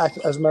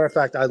 As a matter of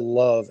fact, I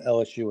love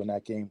LSU in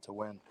that game to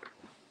win.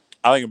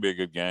 I think it'll be a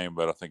good game,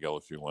 but I think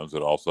LSU wins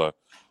it also.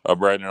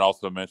 Brandon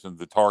also mentioned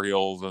the Tar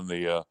Heels and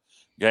the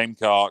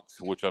Gamecocks,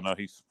 which I know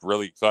he's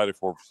really excited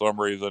for some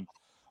reason.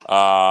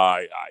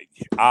 I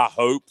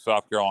hope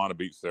South Carolina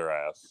beats their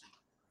ass.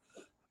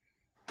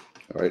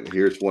 All right,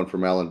 here's one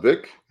from Alan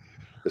Vick.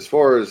 As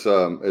far as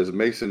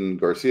Mason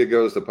Garcia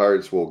goes, the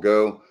Pirates will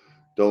go.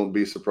 Don't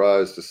be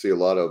surprised to see a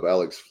lot of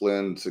Alex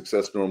Flynn.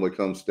 Success normally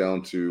comes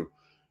down to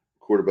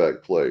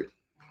quarterback play.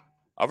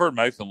 I've heard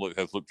Mason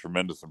has looked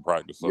tremendous in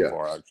practice so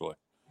far, actually.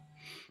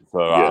 So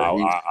yeah,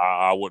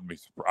 I wouldn't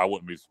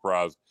be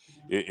surprised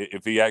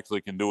if he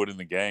actually can do it in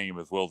the game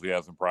as well as he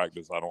has in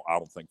practice. I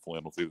don't think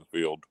Flynn will see the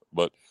field,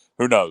 but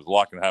who knows? A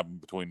lot can happen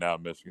between now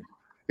and Michigan.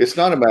 It's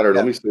not a matter.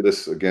 Let me say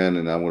this again,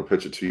 and I'm going to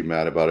pitch it to you,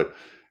 Matt, about it.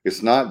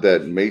 It's not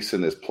that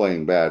Mason is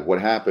playing bad.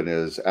 What happened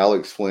is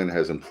Alex Flynn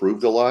has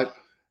improved a lot,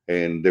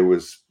 and it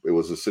was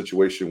a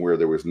situation where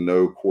there was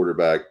no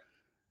quarterback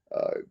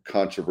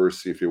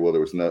controversy, if you will.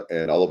 There was no,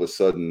 and all of a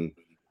sudden,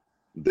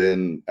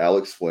 then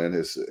Alex Flynn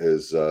has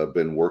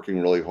been working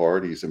really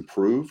hard. He's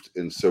improved,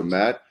 and so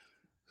Matt.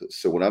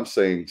 So what I'm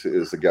saying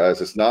is the guys,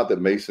 it's not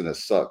that Mason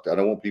has sucked. I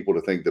don't want people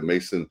to think that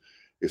Mason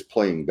is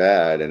playing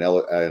bad and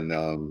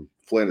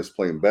Flynn is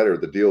playing better.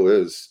 The deal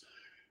is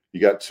You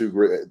got two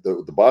great.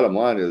 The bottom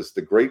line is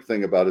the great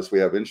thing about us. We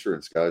have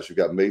insurance guys. You've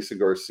got Mason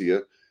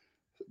Garcia.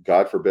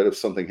 God forbid if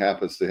something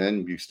happens to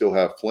him, you still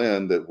have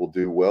Flynn that will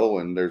do well.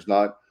 And there's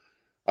not.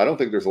 I don't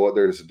think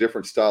there's a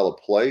different style of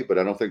play, but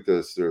I don't think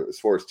as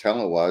far as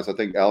talent wise, I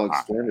think Alex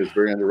Flynn is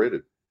very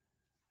underrated.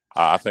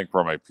 I think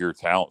from a pure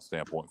talent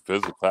standpoint,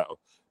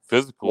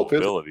 physical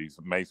abilities,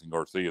 Mason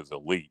Garcia is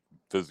elite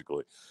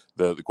physically.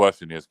 The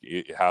question is,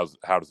 how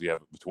does he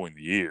have it between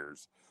the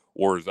ears?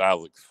 Or is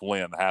Alex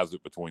Flynn has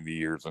it between the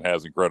ears and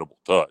has incredible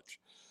touch?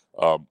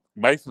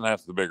 Mason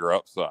has the bigger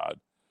upside,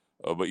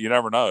 but you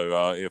never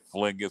know. If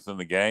Flynn gets in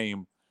the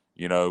game,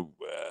 he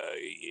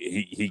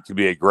could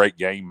be a great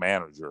game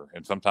manager,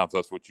 and sometimes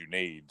that's what you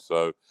need.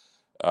 So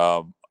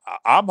I'm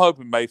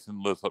hoping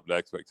Mason lives up to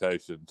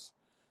expectations,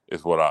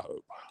 is what I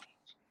hope.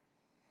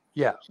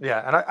 Yeah.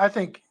 And I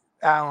think,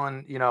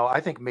 Alan, I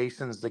think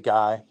Mason's the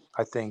guy.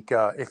 I think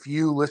if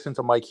you listen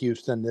to Mike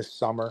Houston this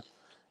summer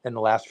in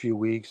the last few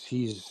weeks,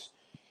 he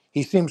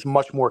seems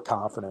much more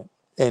confident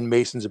in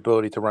Mason's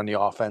ability to run the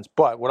offense.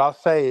 But what I'll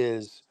say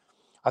is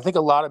I think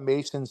a lot of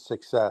Mason's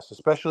success,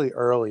 especially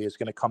early, is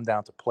going to come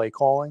down to play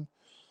calling.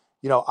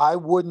 I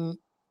wouldn't,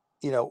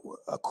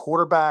 a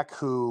quarterback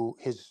who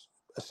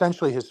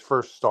essentially his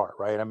first start,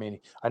 right? I mean,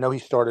 I know he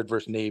started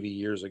versus Navy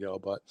years ago,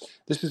 but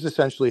this is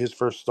essentially his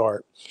first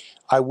start.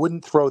 I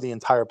wouldn't throw the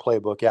entire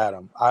playbook at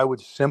him. I would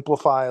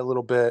simplify a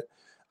little bit.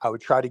 I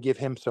would try to give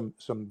him some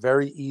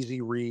very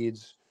easy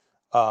reads,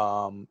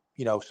 some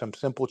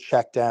simple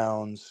check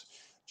downs,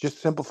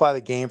 just simplify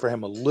the game for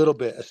him a little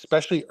bit,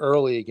 especially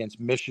early against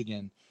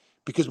Michigan,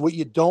 because what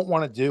you don't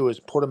want to do is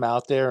put him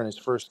out there in his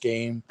first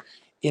game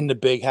in the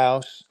big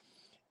house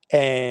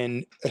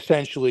and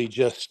essentially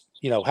just,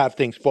 have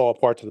things fall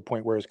apart to the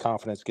point where his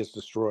confidence gets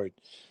destroyed.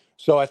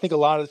 So I think a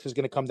lot of this is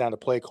going to come down to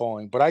play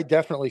calling, but I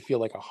definitely feel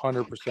like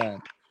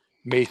 100%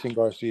 Mason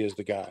Garcia is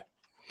the guy.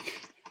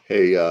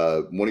 Hey,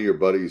 one of your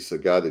buddies, a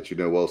guy that you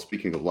know well,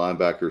 speaking of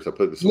linebackers, I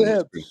put this on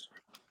the screen,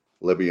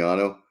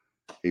 Lebiano.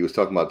 He was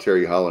talking about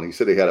Terry Holland. He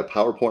said he had a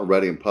PowerPoint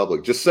ready in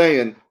public. Just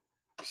saying.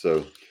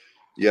 So,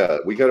 yeah,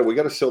 we got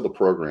to sell the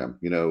program.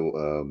 We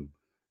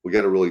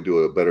got to really do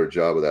a better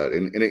job of that.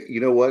 And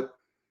you know what?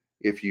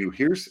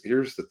 Here's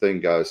the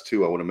thing, guys.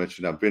 Too, I want to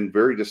mention. I've been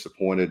very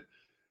disappointed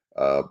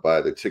by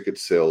the ticket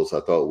sales. I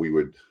thought we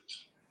would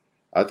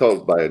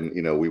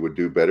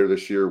do better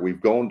this year.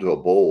 We've gone to a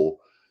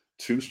bowl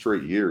 2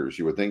 straight years.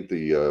 You would think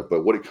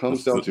but what it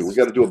comes down to, we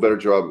got to do a better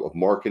job of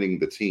marketing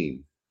the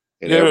team.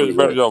 A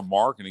better job of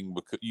marketing,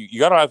 because you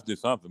got to have to do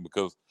something,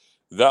 because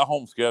that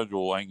home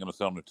schedule ain't going to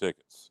sell no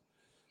tickets.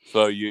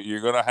 So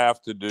you're going to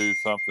have to do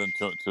something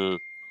to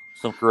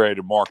some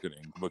creative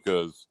marketing,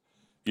 because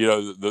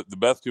the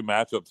best 2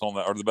 matchups on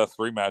that, or the best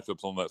 3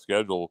 matchups on that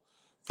schedule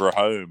for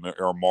home,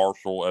 are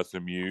Marshall,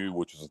 SMU,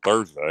 which is a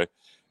Thursday,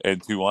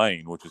 and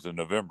Tulane, which is in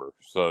November.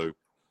 So,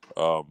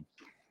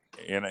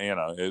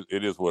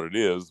 it is what it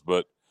is.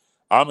 But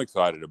I'm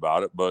excited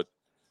about it. But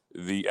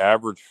the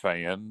average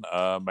fan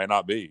may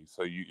not be.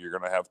 So you're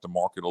going to have to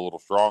market a little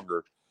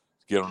stronger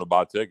to get them to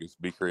buy tickets.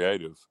 Be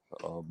creative.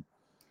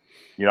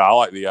 I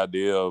like the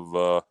idea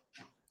of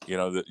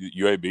that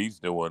UAB's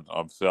doing.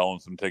 I'm selling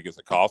some tickets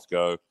at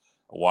Costco.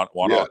 Why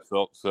not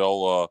sell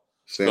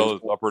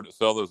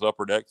those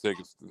upper deck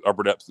tickets,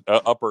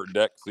 upper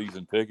deck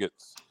season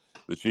tickets,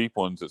 the cheap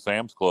ones at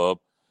Sam's Club,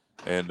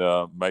 and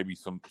maybe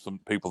some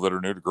people that are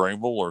new to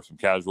Greenville or some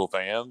casual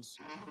fans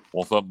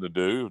want something to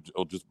do,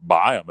 or just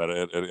buy them at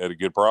a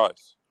good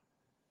price.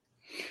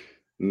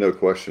 No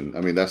question.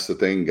 I mean, that's the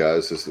thing,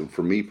 guys. Is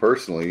for me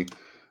personally,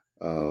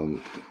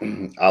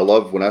 I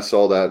love when I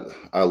saw that.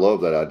 I love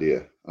that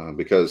idea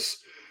because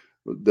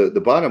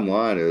the bottom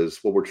line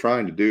is what we're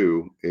trying to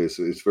do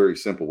is very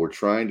simple. We're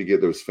trying to get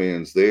those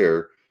fans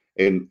there,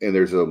 and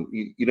there's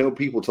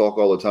people talk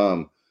all the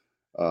time,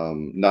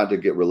 not to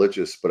get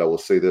religious, but I will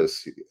say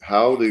this: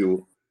 how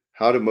do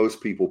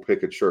most people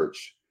pick a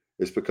church?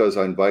 It's because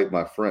I invite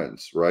my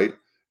friends, right?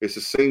 It's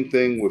the same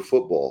thing with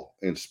football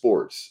and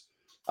sports.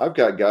 I've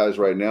got guys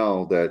right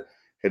now that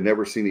had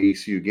never seen the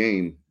ECU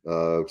game.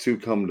 2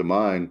 come to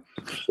mind.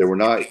 They were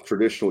not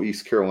traditional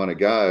East Carolina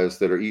guys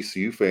that are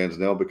ECU fans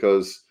now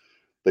because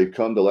they've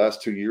come the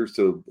last 2 years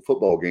to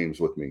football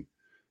games with me.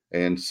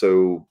 And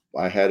so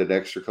I had an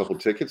extra couple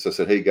tickets. I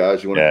said, hey,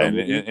 guys, you want to come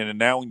with me? And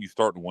now when you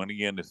start to win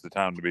again, it's the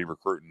time to be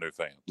recruiting new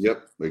fans.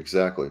 Yep,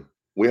 exactly.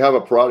 We have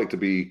a product to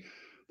be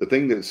 – the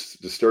thing that's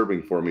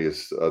disturbing for me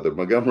is the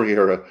Montgomery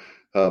era.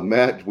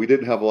 Matt, we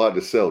didn't have a lot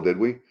to sell, did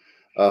we?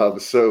 Now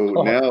that's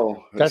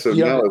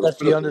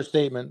the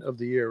understatement of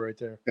the year right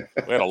there.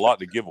 We had a lot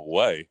to give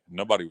away.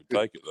 Nobody would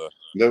take it though.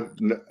 No,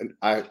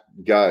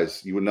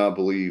 guys, you would not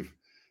believe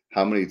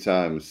how many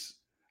times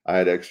I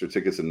had extra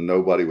tickets and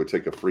nobody would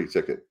take a free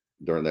ticket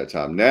during that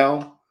time.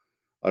 Now,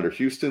 under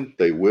Houston,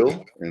 they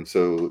will, and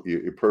so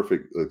you're a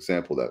perfect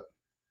example of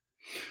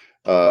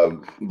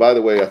that. By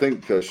the way, I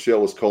think Shell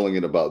was calling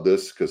in about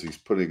this because he's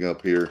putting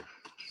up here.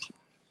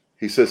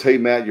 He says, hey,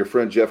 Matt, your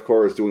friend Jeff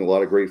Carr is doing a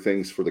lot of great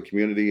things for the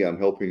community. I'm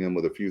helping him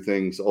with a few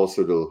things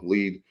also to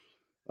lead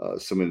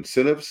some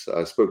incentives.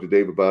 I spoke to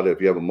Dave about it.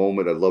 If you have a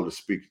moment, I'd love to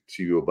speak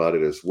to you about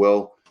it as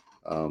well.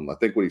 I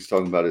think what he's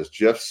talking about is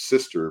Jeff's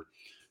sister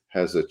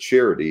has a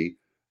charity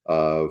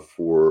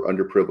for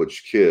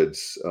underprivileged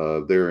kids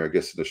there, I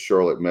guess, in the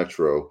Charlotte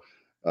metro,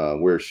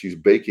 where she's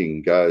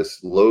baking, guys,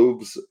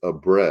 loaves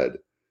of bread.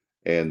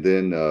 And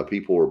then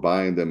people are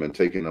buying them and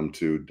taking them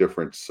to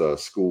different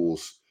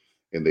schools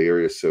in the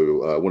area.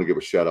 So I want to give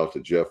a shout out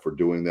to Jeff for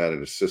doing that, and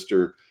his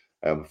sister.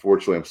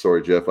 Unfortunately, I'm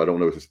sorry, Jeff, I don't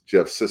know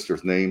Jeff's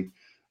sister's name,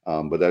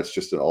 but that's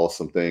just an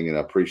awesome thing, and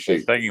I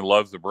appreciate. Saying he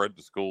loves the bread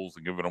to schools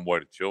and giving them away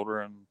to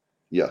children.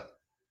 Yeah.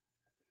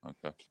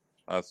 Okay,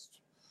 that's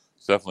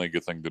definitely a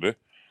good thing to do.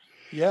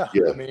 Yeah.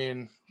 I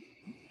mean,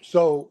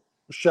 so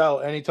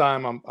Shell,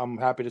 anytime I'm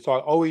happy to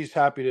talk. Always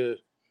happy to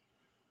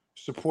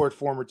support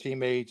former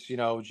teammates. You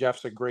know,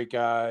 Jeff's a great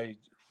guy.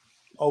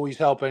 Always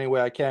help any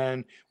way I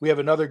can. We have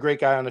another great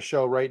guy on the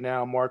show right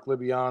now, Mark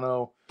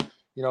Libiano.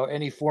 You know,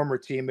 any former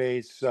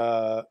teammates,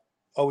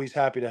 always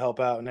happy to help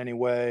out in any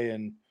way.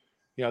 And,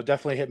 you know,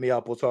 definitely hit me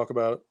up. We'll talk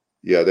about it.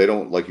 Yeah, they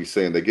don't, like you're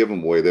saying, they give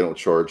them away. They don't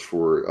charge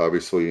for it,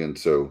 obviously. And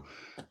so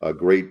a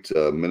great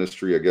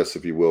ministry, I guess,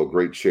 if you will,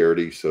 great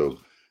charity. So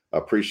I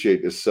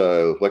appreciate this.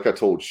 Like I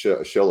told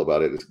Shell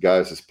about it,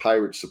 guys, it's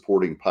pirates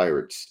supporting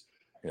pirates.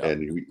 Yeah.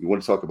 And you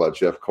want to talk about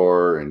Jeff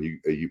Carr, and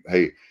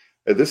hey,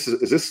 is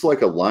this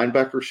like a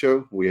linebacker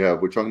show? We're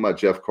talking about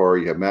Jeff Carr.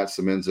 You have Matt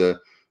Semenza,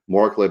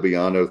 Mark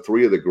Libiano,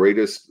 three of the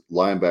greatest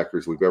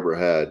linebackers we've ever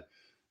had,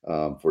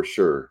 for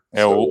sure.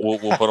 Yeah, so, we'll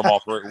put them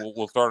all three.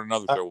 We'll start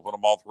another show. We'll put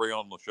them all three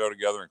on the show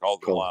together and call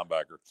it the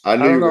linebackers. I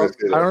don't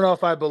know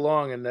if I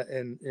belong in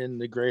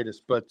the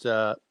greatest, but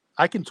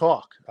I can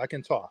talk.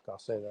 I'll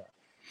say that.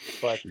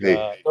 But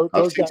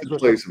those guys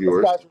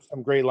were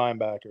some great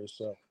linebackers.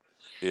 So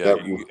yeah.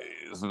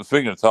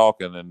 Speaking of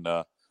talking, and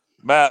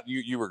Matt,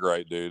 you were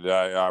great, dude.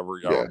 I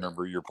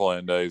remember your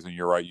playing days, and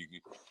you're right.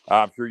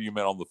 I'm sure you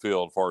meant on the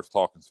field as far as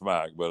talking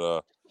smack,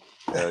 but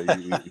no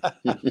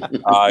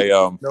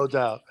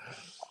doubt.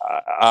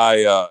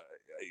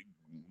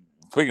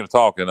 Speaking of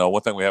talking,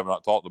 one thing we have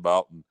not talked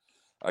about, and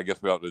I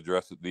guess we ought to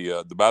address it.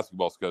 The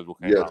basketball schedule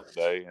came out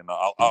today, and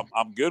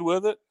I'm good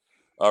with it.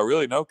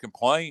 Really, no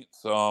complaints.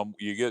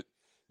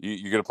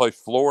 You're going to play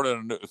Florida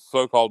in a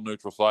so-called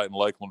neutral site in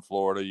Lakeland,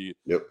 Florida.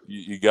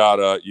 You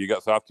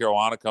got South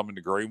Carolina coming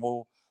to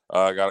Greenville.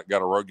 Got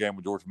a road game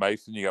with George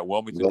Mason. You got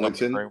Wilmington coming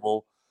to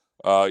Greenville.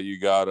 You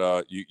got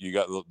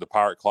the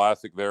Pirate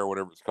Classic there,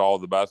 whatever it's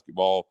called, the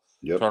basketball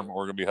tournament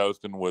we're going to be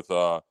hosting with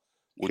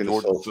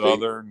Georgia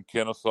Southern,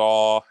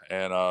 Kennesaw,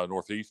 and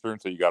Northeastern.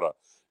 So you got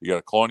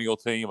a Colonial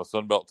team, a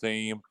Sun Belt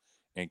team,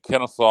 and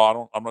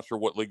Kennesaw. I'm not sure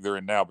what league they're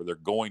in now, but they're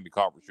going to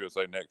Conference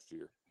USA next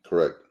year.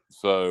 Correct.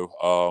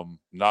 So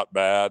not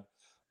bad,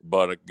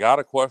 but I got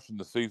to question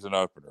the season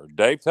opener.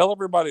 Dave, tell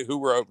everybody who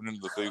we're opening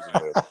the season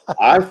with.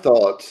 I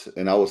thought,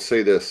 and I will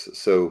say this.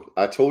 So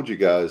I told you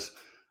guys,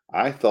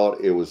 I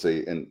thought it was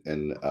a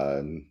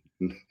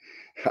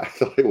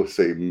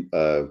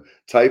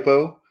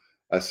typo.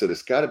 I said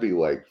it's got to be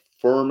like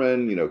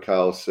Furman. You know,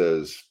 Kyle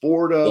says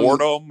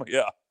Fordham.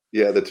 Yeah.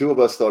 Yeah, the two of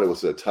us thought it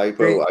was a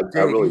typo. Dave, I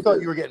really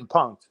thought you were getting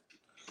punked.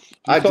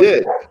 I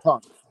did.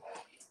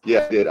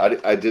 Yeah, I did.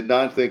 I did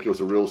not think it was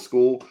a real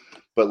school.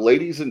 But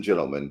ladies and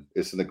gentlemen,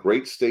 it's in the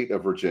great state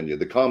of Virginia,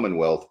 the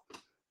Commonwealth.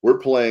 We're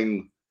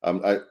playing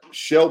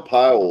Shell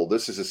Powell.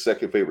 This is his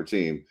second favorite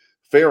team.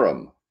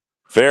 Ferrum,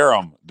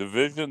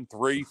 Division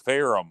III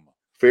Ferrum.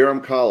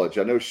 Ferrum College.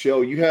 I know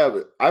Shell,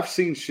 I've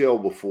seen Shell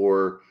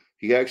before.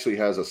 He actually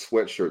has a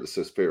sweatshirt that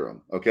says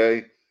Ferrum.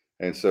 Okay.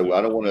 And so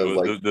I don't want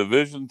to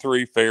Division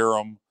III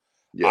Ferrum.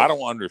 Yes. I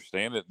don't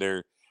understand it.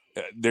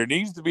 There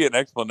needs to be an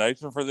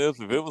explanation for this.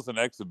 If it was an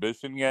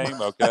exhibition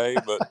game, okay,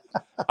 but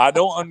I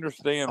don't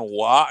understand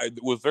why.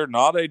 Was there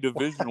not a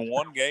Division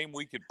I game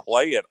we could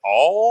play at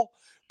all?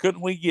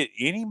 Couldn't we get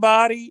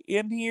anybody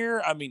in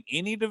here? I mean,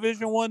 any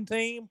Division I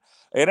team?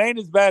 It ain't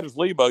as bad as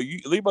Lebo.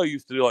 Lebo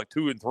used to do like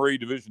 2 and 3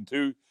 Division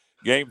II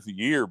games a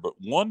year, but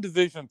one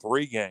Division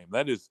III game,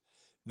 that is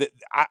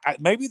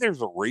maybe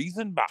there's a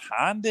reason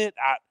behind it.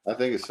 I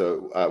think it's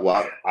so.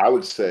 Well, I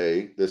would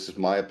say, this is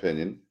my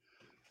opinion.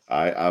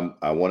 I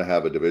want to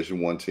have a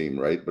Division I team,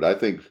 right? But I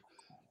think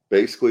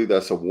basically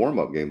that's a warm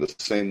up game. The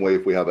same way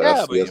if we have an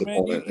FCS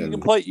opponent. You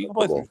can play.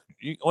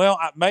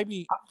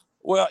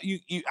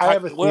 I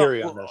have a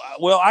theory on this.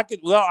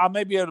 I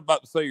may be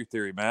about to say your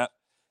theory, Matt,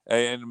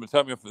 and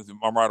tell me if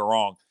I'm right or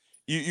wrong.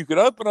 You could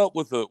open up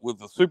with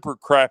a super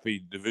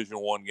crappy Division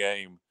I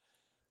game,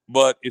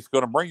 but it's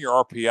going to bring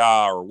your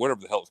RPI or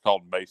whatever the hell it's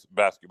called in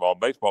basketball.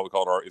 Baseball, we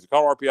call it. Is it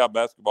called RPI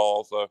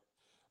basketball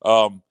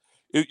also?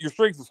 Your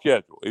strength of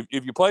schedule.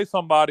 If you play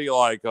somebody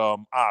like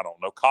I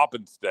don't know,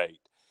 Coppin State,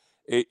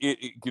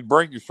 it could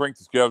bring your strength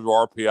of schedule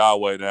RPI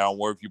way down.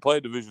 Where if you play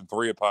a Division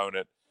III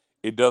opponent,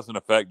 it doesn't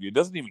affect you. It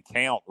doesn't even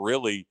count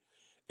really.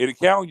 It'll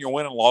count on your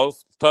win and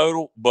loss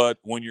total, but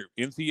when you're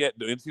the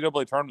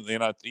NCAA tournament, the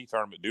NIT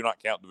tournament do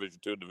not count Division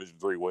II and Division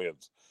III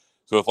wins.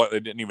 So it's like they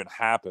didn't even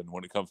happen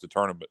when it comes to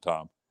tournament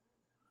time.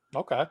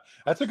 Okay,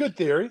 that's a good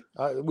theory.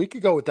 We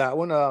could go with that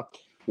one.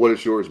 What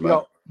is yours,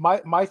 Matt?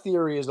 my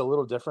theory is a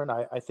little different.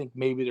 I think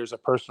maybe there's a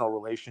personal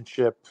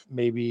relationship.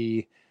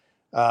 Maybe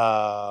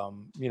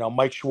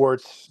Mike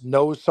Schwartz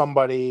knows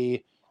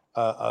somebody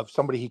of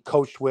somebody he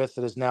coached with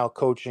that is now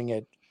coaching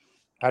at.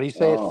 How do you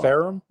say it?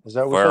 Ferrum? Is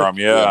that what we say? Ferrum,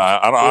 yeah.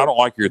 I don't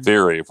like your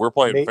theory. If we're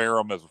playing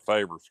Ferrum as a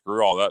favor,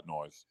 screw all that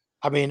noise.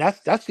 I mean,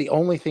 that's the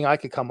only thing I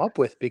could come up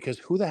with, because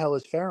who the hell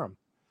is Ferrum?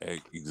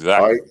 Exactly.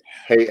 All right.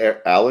 Hey,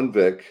 Alan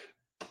Vick,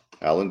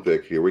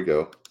 here we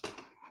go.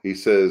 He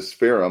says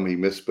Ferrum, he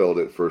misspelled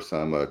it first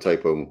time,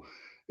 typo,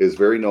 is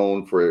very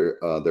known for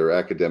their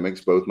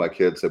academics. Both my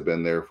kids have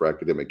been there for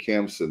academic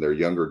camps in their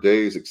younger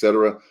days,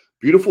 etc.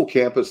 Beautiful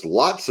campus,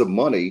 lots of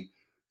money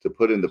to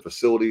put in the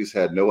facilities.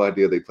 Had no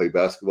idea they play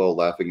basketball,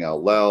 laughing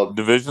out loud.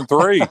 Division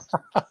III.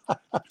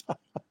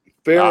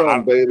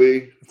 Ferrum,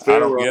 baby.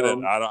 Ferrum. I don't get it.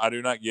 I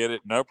do not get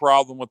it. No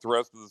problem with the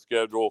rest of the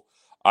schedule.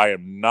 I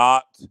am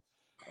not.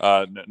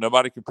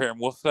 Nobody comparing.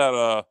 What's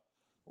that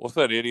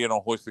idiot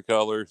on Hoist the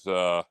Colors?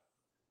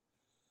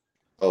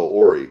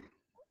 Ori.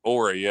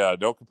 Ori, yeah.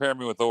 Don't compare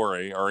me with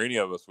Ori or any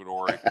of us with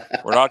Ori.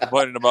 We're not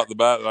complaining about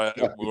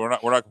we're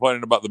not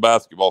complaining about the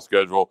basketball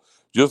schedule.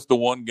 Just the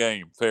one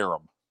game,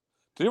 Ferrum.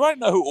 Does anybody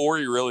know who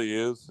Ori really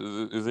is?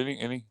 Is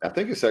any? I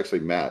think it's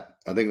actually Matt.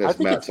 I think that's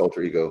Matt's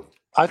alter ego.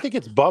 I think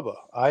it's Bubba.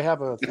 I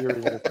have a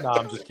theory. No,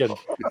 I'm just kidding.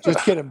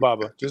 Just kidding,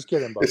 Bubba. Just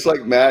kidding, Bubba. It's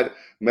like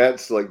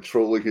Matt's like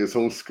trolling his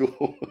own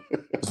school.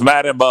 It's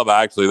Matt and Bubba,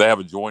 actually. They have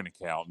a joint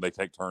account, and they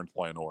take turns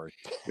playing Ori.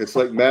 It's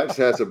like Matt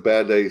has a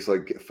bad day. He's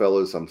like,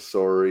 fellas, I'm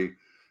sorry.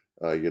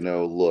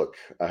 Look,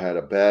 I had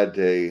a bad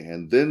day.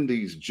 And then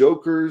these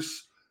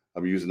jokers,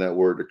 I'm using that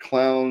word, the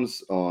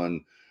clowns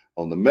on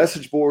the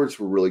message boards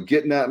were really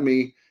getting at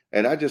me.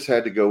 And I just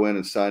had to go in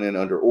and sign in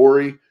under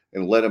Ori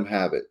and let him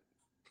have it.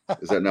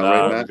 Is that not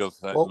right, Matt?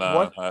 That's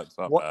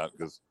not Matt.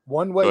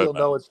 One way you'll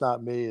know it's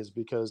not me is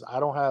because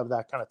I don't have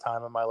that kind of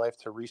time in my life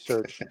to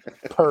research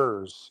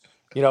pers.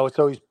 It's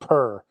always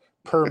per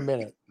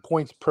minute,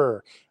 points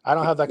per. I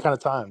don't have that kind of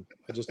time.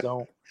 I just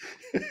don't.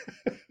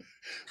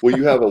 Well,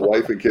 you have a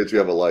wife and kids. You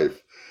have a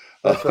life.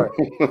 That's right.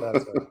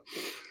 That's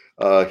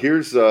right.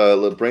 Here's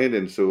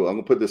Brandon. So I'm going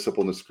to put this up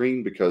on the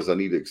screen because I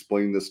need to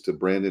explain this to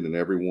Brandon and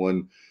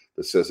everyone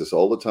that says this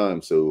all the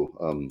time.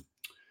 So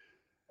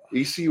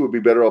ECU would be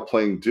better off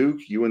playing Duke,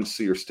 UNC,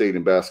 or State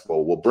in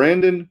basketball. Well,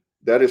 Brandon,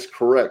 that is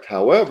correct.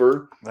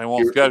 However, they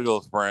won't schedule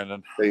us,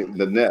 Brandon.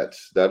 The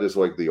nets, that is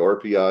like the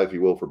RPI, if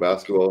you will, for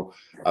basketball.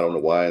 I don't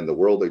know why in the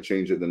world they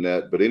changed it in the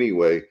net. But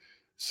anyway,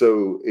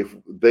 so if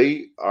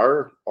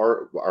our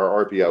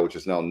RPI, which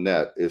is now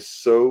net, is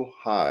so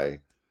high,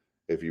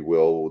 if you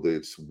will,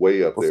 it's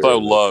way up there. So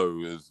low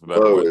is the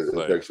better way to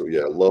say. Actually,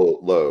 yeah,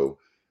 low.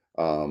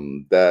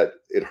 That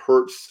it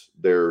hurts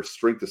their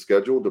strength of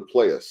schedule to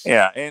play us.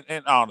 Yeah,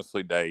 and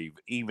honestly, Dave,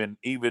 even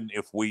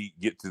if we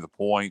get to the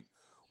point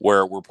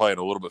where we're playing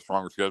a little bit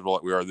stronger schedule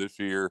like we are this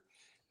year,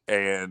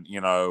 and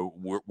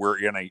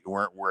we're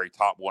a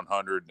top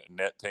 100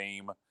 net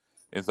team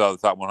inside the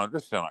top 100, they're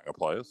still not going to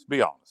play us.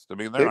 Be honest. I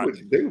mean,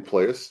 they would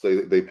play us.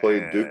 They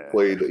played Duke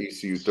played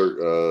ECU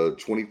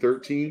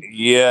 2013.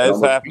 Yeah,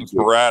 it's happened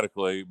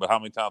sporadically, but how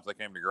many times they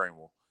came to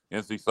Greenville?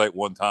 NC State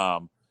one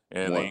time,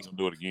 and they ain't going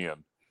to do it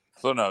again.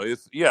 So no,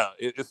 it's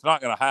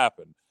not going to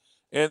happen,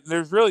 and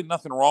there's really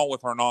nothing wrong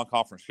with our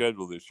non-conference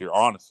schedule this year.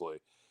 Honestly,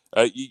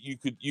 you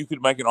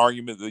could make an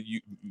argument that you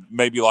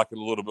maybe like it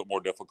a little bit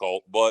more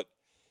difficult, but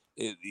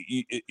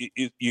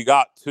you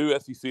got two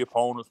SEC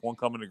opponents, one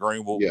coming to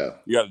Greenville. Yeah,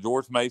 you got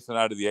George Mason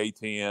out of the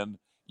A10.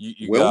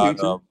 You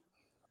Wilmington.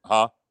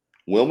 got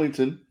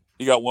Wilmington.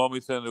 You got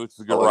Wilmington, which is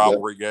a good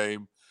rivalry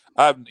game.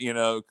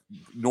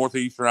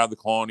 Northeastern out of the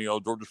Colonial,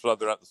 Georgia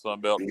Southern out the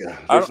Sun Belt. Yeah,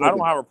 I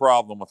don't have a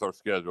problem with our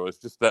schedule. It's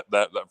just that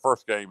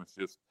first game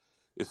is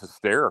it's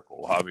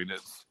hysterical. I mean,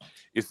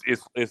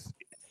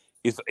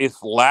 it's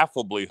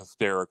laughably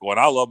hysterical. And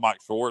I love Mike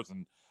Schwartz,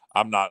 and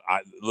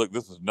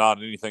this is not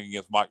anything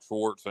against Mike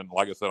Schwartz. And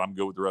like I said, I'm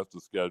good with the rest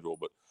of the schedule.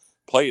 But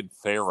playing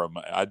Ferrum,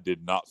 I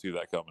did not see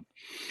that coming.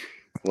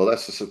 Well,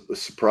 that's a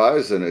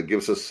surprise, and it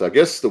gives us, I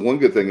guess, the one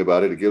good thing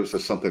about it gives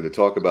us something to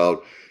talk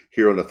about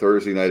here on a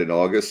Thursday night in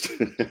August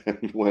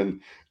when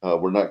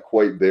we're not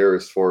quite there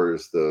as far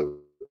as the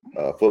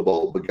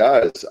football. But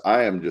guys,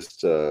 I am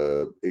just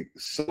so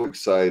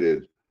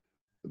excited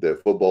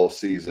that football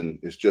season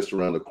is just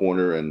around the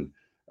corner and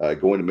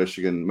going to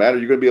Michigan. Matt, are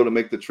you going to be able to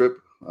make the trip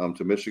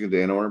to Michigan,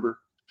 to Ann Arbor?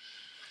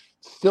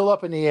 Still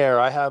up in the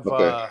air. I have,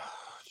 okay.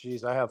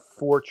 I have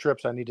 4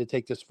 trips I need to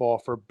take this fall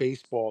for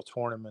baseball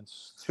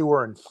tournaments. 2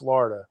 are in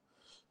Florida.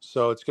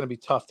 So it's going to be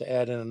tough to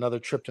add in another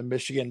trip to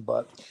Michigan.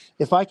 But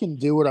if I can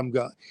do it, I'm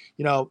going.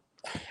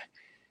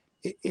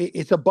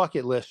 It's a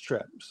bucket list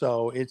trip.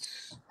 So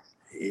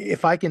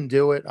if I can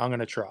do it, I'm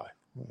going to try.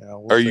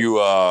 Are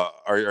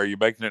you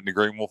making it to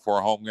Greenville for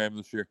a home game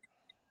this year?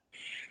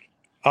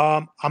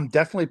 I'm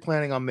definitely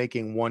planning on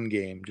making one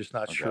game. Just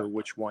not sure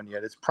which one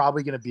yet. It's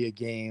probably going to be a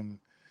game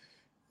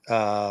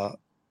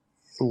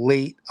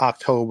late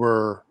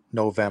October,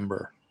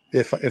 November.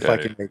 If I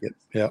can make it,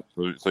 yeah.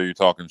 So you're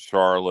talking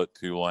Charlotte,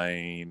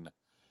 Tulane,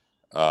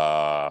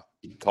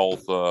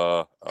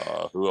 Tulsa.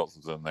 Who else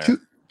is in there?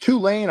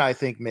 Tulane, I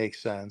think,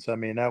 makes sense. I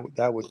mean,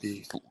 that would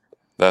be.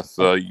 That's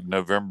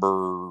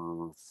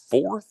November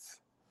 4th.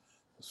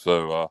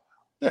 So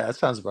yeah, that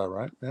sounds about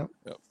right. Yeah.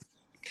 Yep.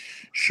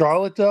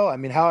 Charlotte, though, I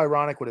mean, how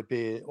ironic would it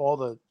be? All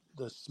the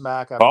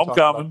smack I've been talking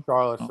about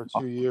Charlotte for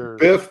 2 years.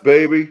 Biff,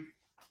 baby.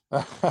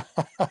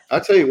 I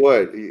tell you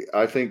what,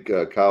 I think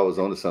Kyle was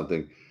onto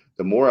something.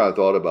 The more I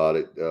thought about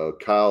it,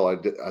 Kyle, I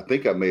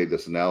think I made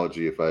this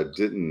analogy. If I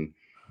didn't,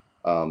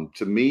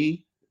 to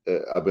me,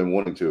 I've been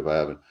wanting to. If I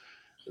haven't,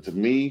 to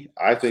me,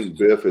 I think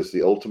Biff is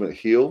the ultimate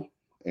heel,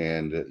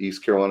 and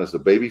East Carolina is the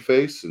baby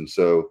face. And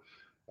so,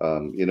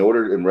 in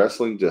order in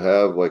wrestling to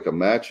have like a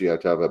match, you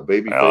have to have a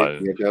baby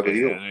face. You have to have a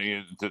heel.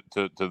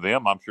 To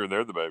them, I'm sure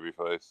they're the baby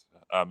face.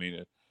 I mean,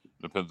 it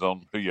depends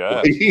on who you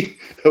ask.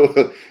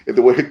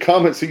 The way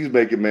comments he's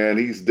making, man,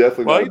 he's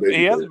definitely not a baby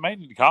he hasn't made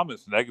any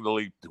comments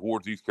negatively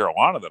towards East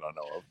Carolina that I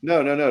know of.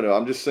 No.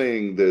 I'm just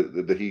saying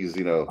that he's,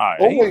 right,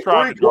 he's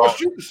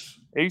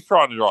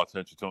trying to draw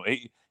attention to him.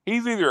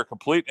 He's either a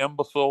complete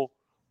imbecile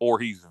or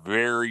he's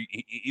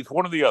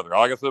one or the other.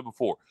 Like I said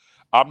before,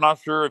 I'm not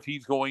sure if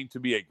he's going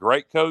to be a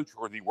great coach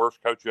or the worst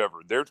coach ever.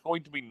 There's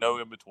going to be no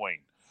in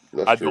between.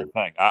 I don't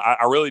think.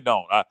 I really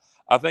don't.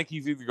 I think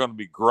he's either going to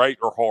be great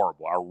or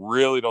horrible. I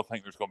really don't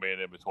think there's going to be an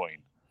in between.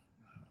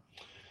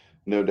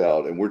 No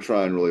doubt. And we're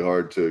trying really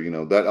hard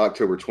to, that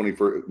October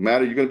 21st.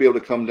 Matt, are you going to be able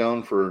to come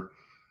down for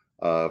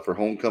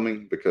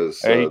homecoming?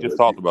 Because he just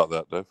talked about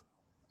that, Dave.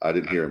 I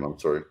didn't hear him. I'm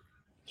sorry.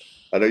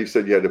 I know you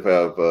said you had to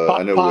have.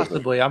 I know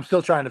possibly. I'm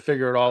still trying to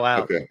figure it all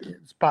out. Okay,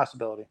 it's a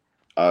possibility.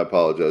 I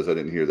apologize. I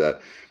didn't hear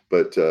that.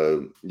 But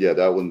yeah,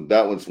 that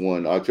one's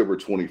one October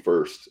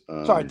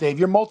 21st. Sorry, Dave.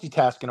 You're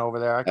multitasking over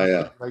there. I can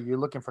see, like, you're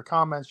looking for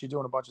comments. You're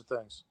doing a bunch of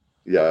things.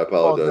 Yeah, I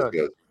apologize,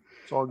 guys.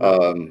 It's all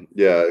good.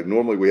 Yeah,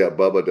 normally we have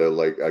Bubba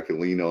to I can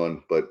lean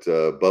on, but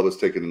Bubba's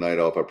taking the night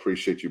off. I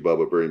appreciate you,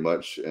 Bubba, very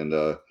much,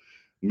 and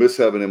miss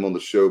having him on the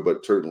show,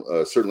 but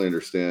certainly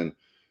understand.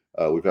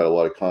 We've had a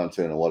lot of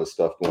content, a lot of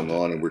stuff going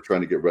on, and we're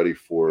trying to get ready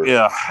for.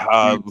 Yeah,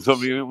 so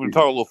we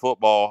talk a little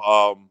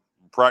football.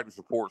 Practice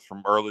reports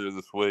from earlier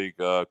this week.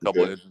 A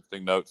couple of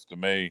interesting notes to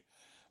me.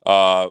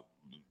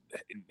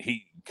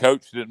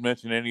 Coach didn't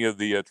mention any of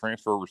the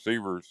transfer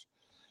receivers.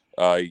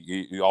 All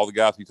the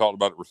guys he talked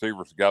about at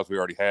receivers, the guys we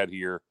already had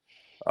here.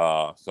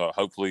 So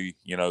hopefully,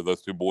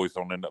 those two boys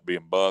don't end up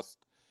being bust.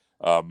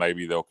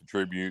 Maybe they'll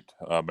contribute.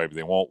 Maybe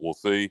they won't. We'll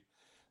see.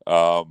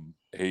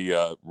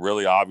 He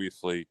really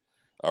obviously.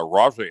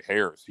 Rajay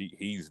Harris,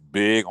 he's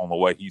big on the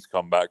way he's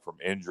come back from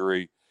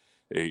injury.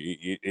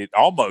 It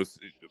almost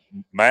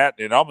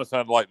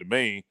sounded like to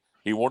me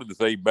he wanted to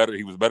say better.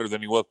 He was better than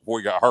he was before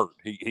he got hurt.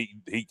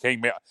 He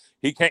came out.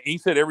 He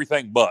said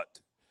everything but.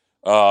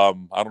 I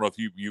don't know if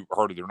you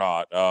heard it or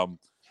not.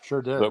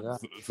 Sure did.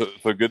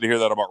 So good to hear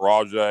that about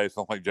Rajay.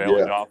 Sounds like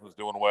Jalen Johnson's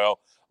doing well.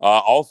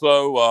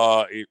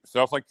 Also, it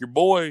sounds like your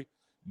boy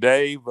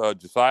Dave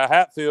Josiah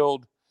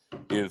Hatfield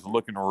is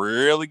looking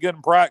really good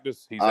in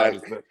practice. He's at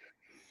his best.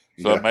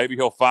 So maybe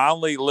he'll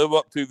finally live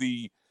up to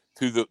the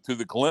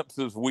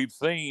glimpses we've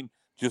seen.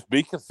 Just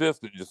be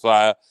consistent,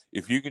 Josiah.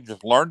 If you can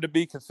just learn to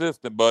be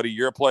consistent, buddy,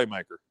 you're a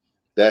playmaker.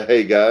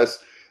 Hey guys,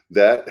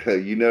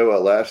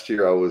 last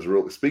year I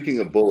was speaking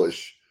of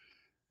bullish.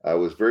 I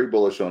was very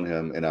bullish on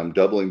him, and I'm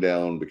doubling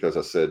down because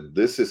I said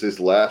this is his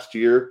last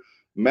year.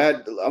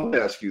 Matt, I'm going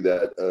to ask you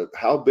that.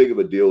 How big of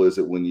a deal is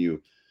it when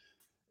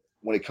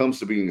it comes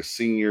to being a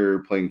senior,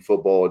 playing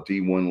football at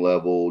D1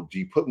 level? Do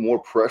you put more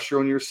pressure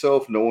on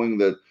yourself knowing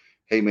that,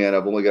 hey, man,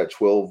 I've only got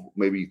 12,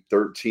 maybe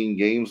 13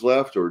 games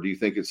left? Or do you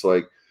think it's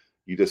like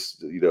you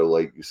just,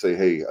 like you say,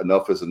 hey,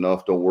 enough is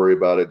enough. Don't worry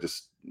about it.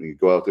 Just you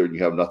go out there and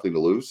you have nothing to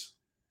lose?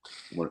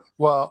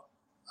 Well,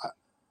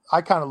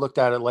 I kind of looked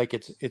at it like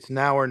it's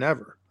now or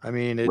never. I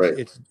mean,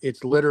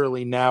 it's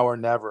literally now or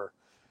never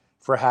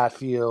for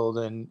Hatfield.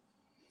 And,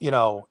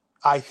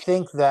 I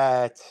think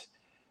that,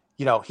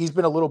 he's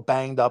been a little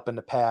banged up in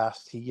the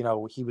past. He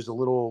was a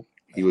little.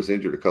 He was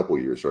injured a couple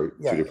of years, right?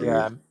 Yeah, 2 different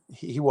years.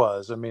 He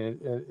was. I mean,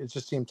 it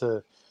just seemed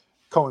to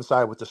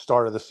coincide with the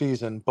start of the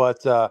season.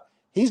 But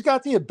he's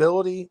got the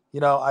ability.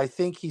 I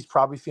think he's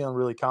probably feeling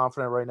really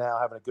confident right now,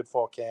 having a good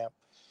fall camp,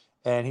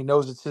 and he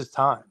knows it's his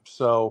time.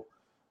 So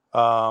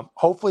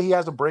hopefully he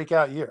has a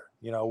breakout year.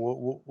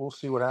 We'll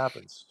see what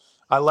happens.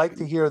 I like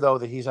to hear, though,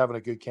 that he's having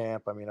a good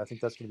camp. I mean, I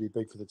think that's going to be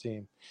big for the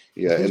team.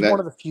 Yeah, he's one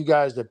of the few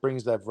guys that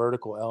brings that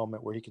vertical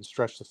element where he can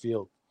stretch the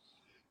field.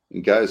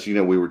 And guys,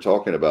 we were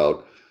talking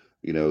about,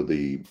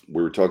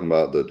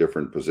 the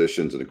different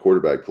positions in the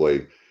quarterback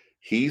play.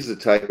 He's the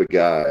type of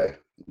guy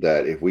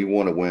that if we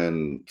want to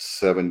win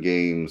 7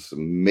 games,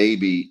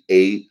 maybe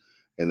 8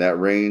 in that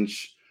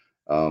range,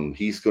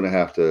 he's going to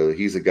have to.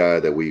 He's a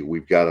guy that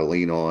we've got to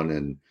lean on,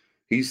 and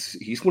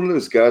he's one of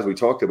those guys we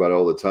talked about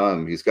all the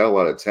time. He's got a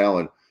lot of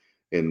talent.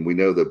 And we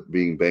know that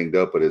being banged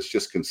up, but it's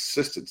just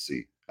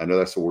consistency. I know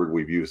that's the word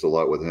we've used a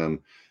lot with him.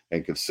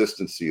 And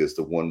consistency is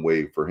the one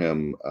way for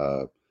him.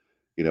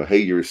 Hey,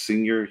 you're a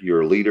senior,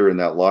 you're a leader in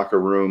that locker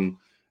room.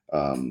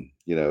 What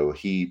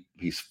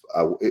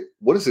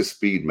is his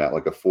speed, Matt?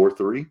 Like a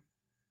 4.3?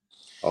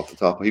 off the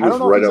top. He I was don't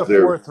know if right he's a up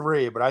there.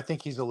 4-3, but I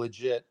think he's a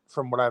legit.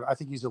 I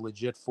think he's a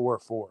legit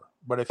 4-4.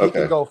 But if he Okay.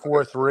 can go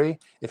 4-3,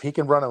 if he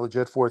can run a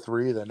legit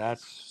 4-3, then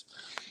that's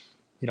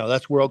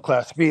world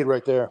class speed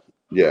right there.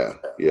 Yeah.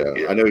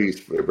 I know he's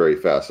very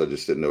fast. I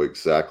just didn't know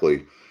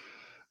exactly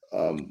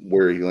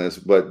where he lands.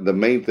 But the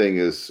main thing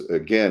is,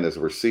 again, as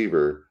a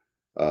receiver,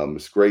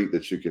 it's great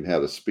that you can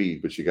have the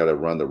speed, but you got to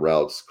run the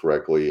routes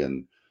correctly,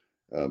 and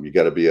you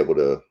got to be able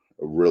to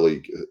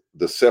really.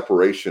 The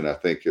separation, I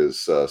think,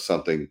 is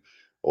something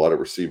a lot of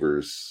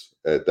receivers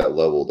at that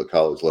level, the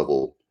college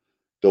level,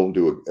 don't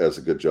do as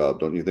a good job,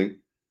 don't you think?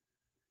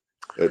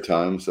 At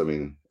times, I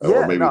mean, or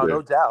Yeah, maybe they.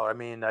 no doubt. I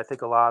mean, I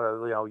think a lot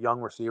of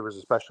young receivers,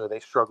 especially, they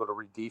struggle to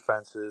read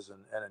defenses and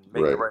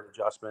make the Right. right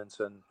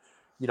adjustments. And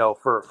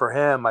for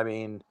him, I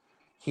mean,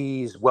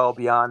 he's well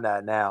beyond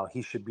that now.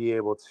 He should be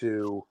able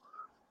to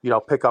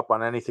pick up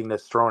on anything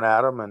that's thrown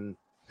at him.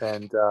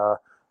 And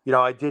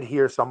I did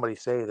hear somebody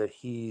say that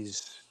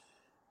he's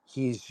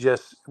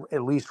just,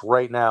 at least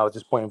right now at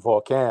this point in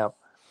fall camp,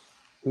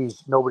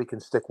 nobody can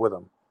stick with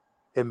him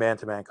in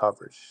man-to-man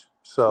coverage.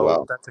 So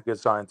Wow. that's a good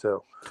sign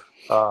too.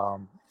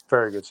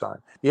 Very good sign.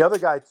 The other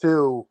guy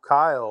too,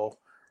 Kyle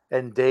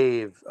and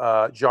Dave,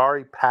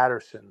 Jari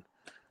Patterson,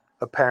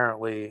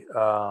 apparently,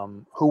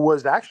 who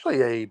was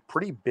actually a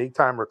pretty big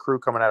time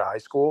recruit coming out of high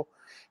school.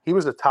 He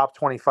was a top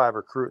 25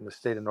 recruit in the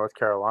state of North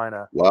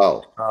Carolina.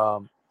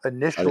 Wow.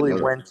 Initially know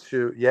that. went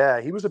to,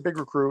 he was a big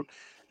recruit.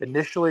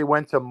 Initially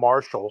went to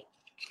Marshall.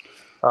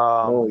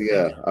 Oh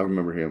yeah, I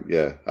remember him.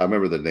 Yeah, I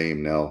remember the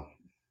name now.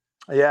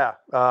 Yeah.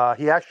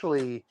 He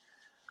actually,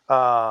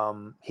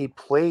 he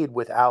played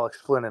with Alex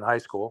Flynn in high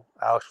school.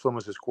 Alex Flynn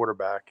was his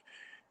quarterback.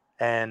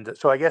 And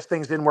so I guess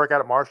things didn't work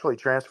out at Marshall. He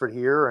transferred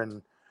here,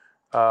 and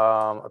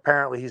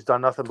apparently he's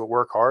done nothing but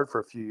work hard for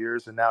a few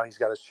years, and now he's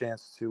got his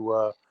chance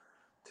to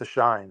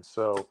shine.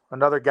 So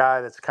another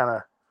guy that's kind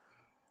of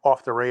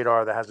off the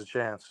radar that has a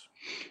chance.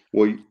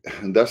 Well,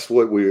 that's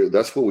what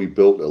we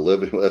built a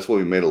living. That's what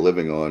we made a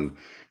living on.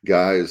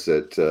 Guys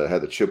that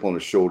had the chip on the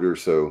shoulder.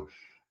 So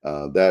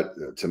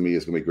that to me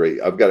is going to be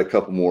great. I've got a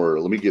couple more.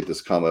 Let me get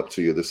this comment up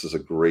to you. This is a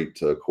great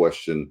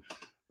question.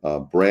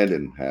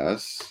 Brandon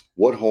has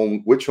which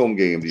home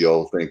game do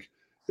y'all think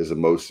is the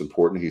most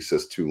important? He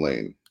says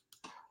Tulane.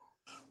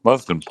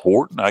 Most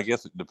important, I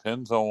guess it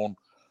depends on,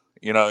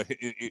 if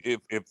the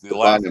Define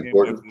last game,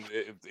 important.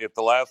 if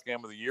the last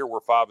game of the year we're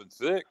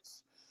 5-6,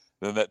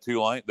 then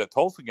that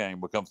Tulsa game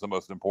becomes the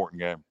most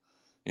important game,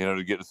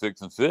 to get to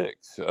 6-6.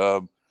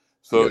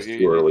 So it's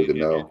too early to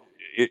know.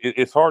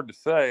 It's hard to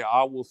say.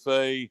 I will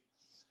say,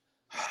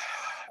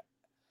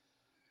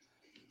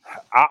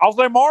 I'll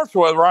say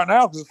Marshall right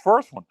now because it's the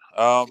first one.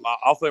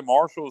 I'll say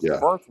Marshall is the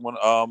first one.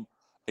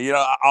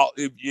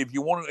 If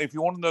you want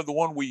to know the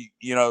one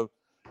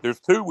there's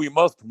two we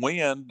must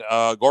win: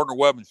 Gardner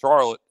Webb and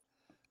Charlotte.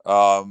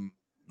 So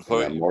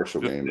that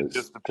Marshall game it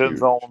just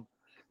depends on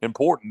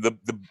important.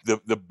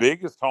 The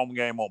biggest home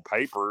game on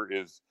paper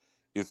is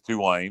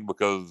Tulane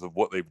because of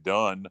what they've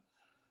done.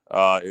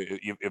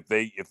 If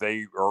they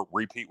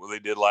repeat what they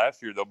did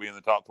last year, they'll be in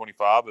the top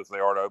 25 as they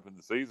are to open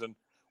the season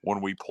when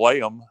we play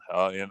them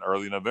in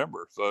early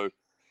November. So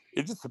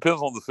it just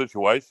depends on the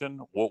situation,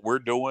 what we're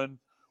doing,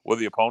 what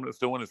the opponent's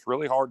doing. It's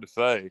really hard to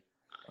say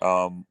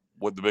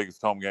what the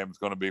biggest home game is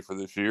going to be for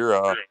this year.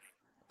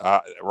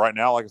 Right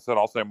now, like I said,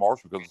 I'll say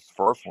Marshall because it's the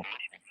first one.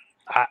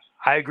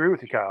 I agree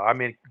with you, Kyle. I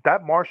mean,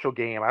 that Marshall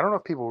game, I don't know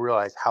if people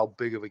realize how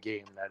big of a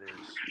game that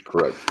is.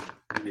 Correct.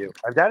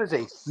 That is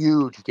a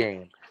huge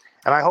game.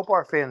 And I hope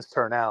our fans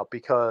turn out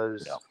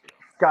because,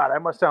 God, I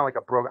must sound like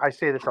a broke. I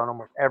say this on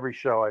almost every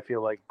show, I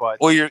feel like. But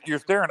well, you're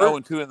staring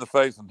 0-2 in the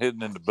face and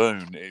hitting into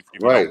Boone. If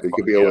right. It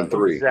could be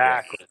 0-3.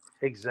 Exactly.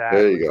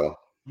 There you go.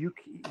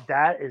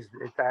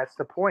 That's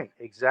the point.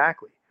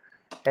 Exactly.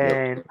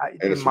 And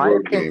in my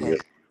opinion,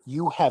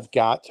 you have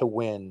got to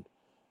win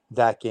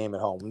that game at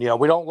home.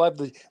 We don't like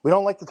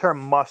the term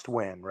must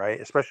win,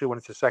 right? Especially when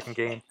it's a second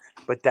game.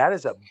 But that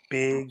is a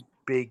big,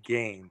 big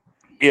game.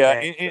 Yeah,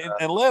 and,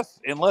 unless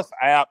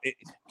App,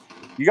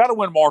 you got to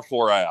win Marshall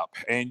or App,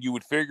 and you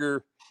would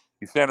figure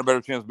you stand a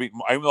better chance of beating.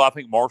 Even though I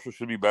think Marshall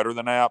should be better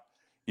than App,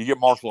 you get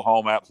Marshall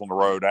home, App's on the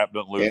road. App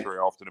doesn't lose very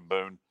often in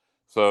Boone,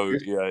 so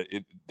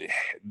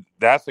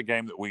that's a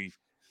game that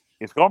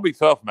it's going to be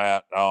tough,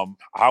 Matt.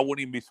 I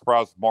wouldn't even be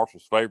surprised if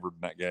Marshall's favored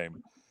in that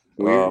game.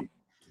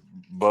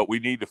 But we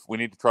need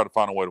to try to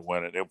find a way to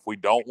win it. If we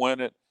don't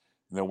win it,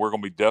 then we're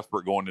going to be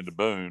desperate going into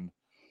Boone,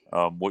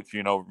 which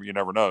you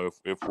never know.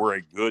 If we're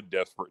a good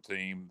desperate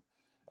team,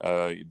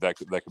 that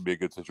could be a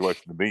good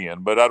situation to be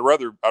in. But I'd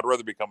rather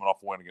be coming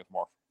off a win against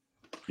Marshall.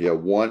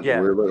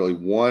 We're literally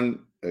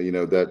one.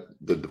 That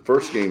the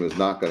first game is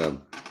not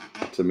going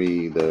to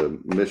me, the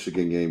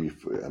Michigan game.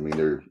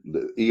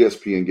 The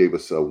ESPN gave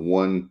us a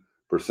 1%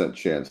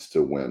 chance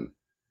to win,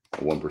 a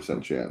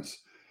 1% chance.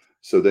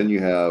 So then you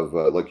have,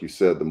 like you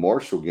said, the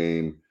Marshall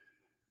game.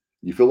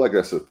 You feel like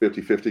that's a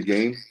 50-50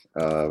 game.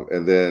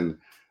 And then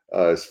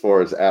as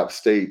far as App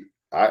State,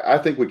 I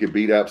think we could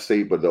beat App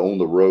State, but on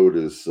the road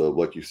is,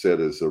 like you said,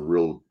 it's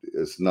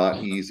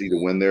not easy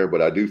to win there.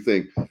 But I do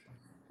think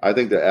I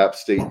think the App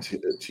State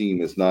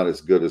team is not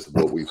as good as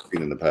what we've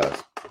seen in the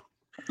past.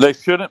 They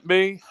shouldn't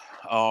be.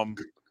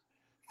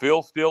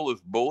 Phil Steele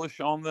is bullish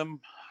on them,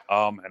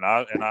 and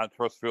I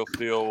trust Phil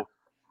Steele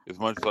as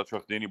much as I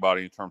trust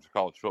anybody in terms of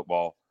college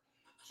football.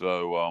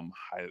 So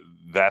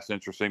that's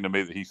interesting to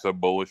me that he's so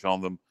bullish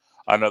on them.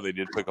 I know they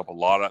did pick up a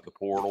lot at the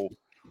portal.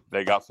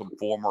 They got some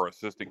former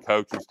assistant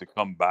coaches to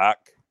come back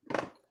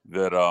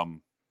that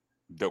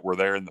were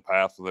there in the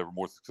past, so they were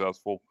more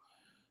successful.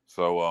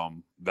 So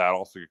that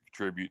also could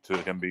contribute to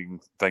him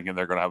thinking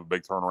they're going to have a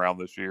big turnaround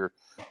this year.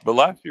 But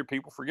last year,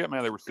 people forget,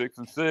 man, they were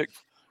 6-6.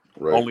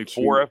 Right. Only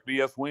 4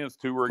 FBS wins,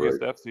 2 were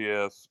against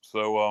FCS.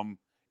 So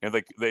and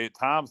they at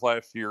times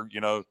last year,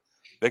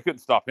 they couldn't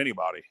stop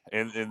anybody,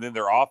 and then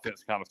their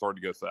offense kind of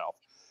started to go south.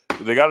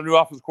 They got a new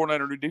offensive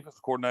coordinator, new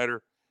defensive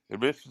coordinator. It'll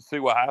be interesting to see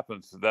what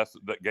happens. That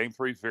game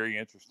 3 is very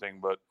interesting,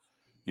 but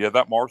yeah,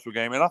 that Marshall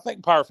game, and I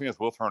think Pirate fans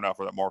will turn out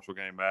for that Marshall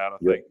game, Matt.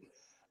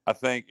 I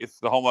think it's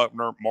the home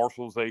opener.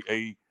 Marshall's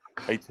a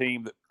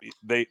team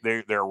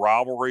that their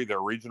rivalry,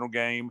 their regional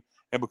game,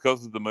 and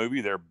because of the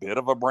movie, they're a bit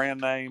of a brand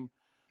name.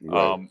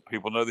 Right.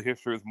 People know the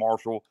history of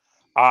Marshall.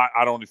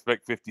 I don't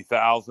expect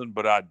 50,000,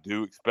 but I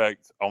do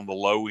expect on the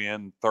low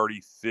end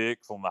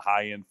 36, on the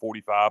high end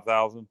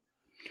 45,000.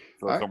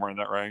 So somewhere in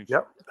that range.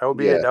 Yep, that would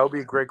be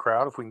a great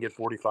crowd if we can get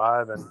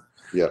 45. And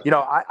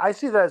I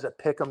see that as a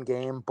pick'em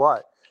game,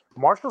 but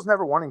Marshall's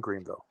never won in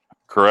Greenville.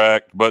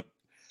 Correct, but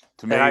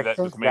to me, and that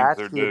just means that's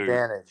they're the due.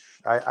 advantage.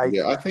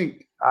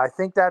 I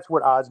think that's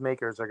what odds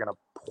makers are going to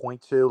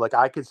point to. Like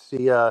I could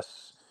see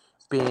us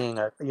being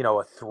a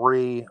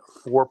 3-4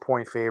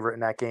 point favorite in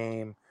that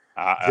game,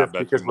 just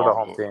because we're the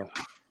home team.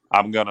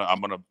 I'm gonna.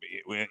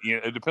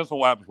 It depends on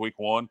what happens week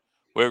 1.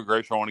 We have a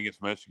great showing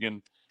against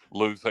Michigan.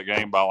 Lose that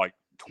game by like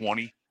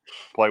 20.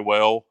 Play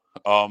well.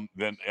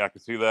 Then I can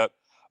see that.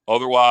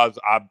 Otherwise,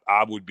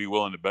 I would be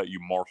willing to bet you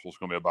Marshall's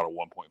going to be about a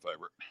 1 point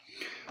favorite.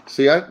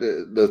 See,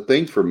 the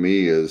thing for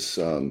me is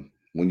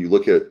when you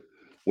look at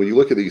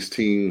these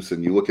teams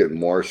and you look at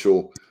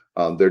Marshall,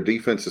 their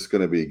defense is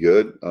going to be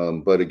good.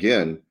 But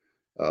again,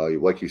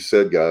 like you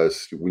said,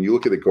 guys, when you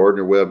look at the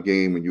Gardner-Webb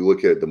game, when you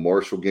look at the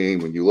Marshall game,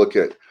 when you look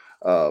at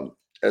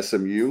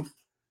SMU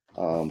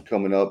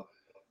coming up,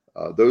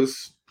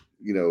 those,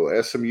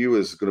 SMU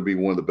is going to be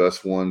one of the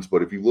best ones.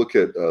 But if you look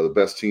at the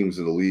best teams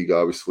in the league,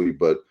 obviously,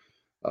 but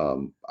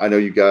I know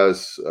you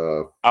guys.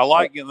 I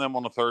like getting them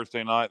on a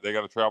Thursday night. They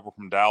got to travel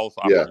from Dallas.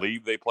 I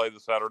believe they played the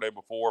Saturday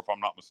before, if I'm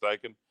not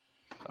mistaken.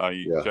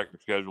 You can check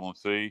their schedule and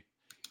see.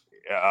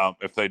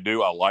 If they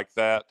do, I like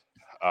that.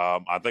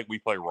 I think we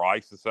play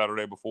Rice the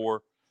Saturday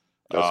before.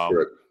 That's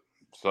correct.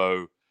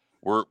 So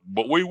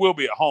but we will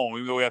be at home.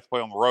 Even though we have to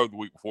play on the road the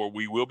week before,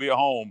 we will be at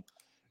home.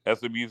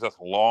 SMU's that's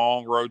a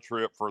long road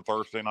trip for a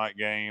Thursday night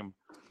game.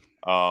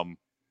 But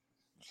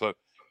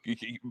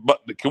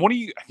can one of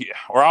you,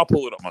 or I'll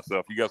pull it up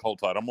myself. You guys hold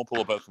tight. I'm gonna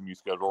pull up SMU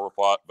schedule real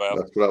fast.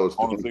 That's what I was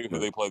going to see who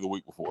they play the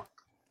week before.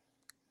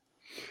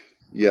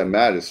 Yeah,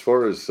 Matt. As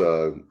far as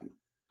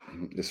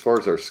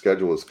our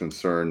schedule is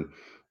concerned,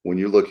 when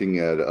you're looking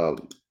at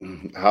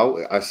how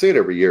I say it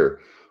every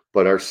year,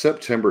 but our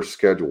September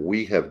schedule,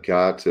 we have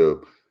got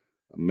to.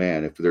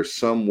 Man, if there's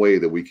some way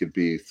that we could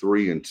be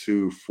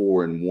 3-2,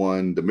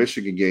 4-1, the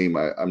Michigan game,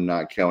 I'm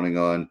not counting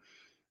on.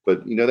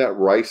 But that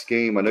Rice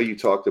game, I know you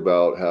talked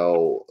about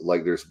how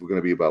there's going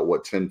to be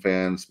about 10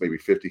 fans, maybe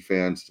 50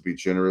 fans to be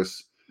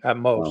generous at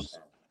most,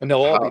 and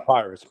they'll all be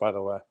Pirates, by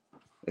the way.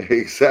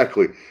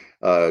 Exactly.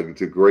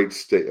 The great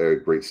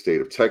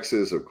state of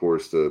Texas, of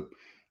course. The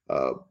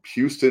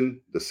Houston,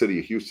 the city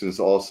of Houston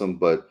is awesome,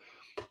 but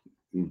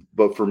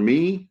for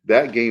me,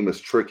 that game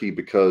is tricky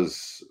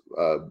because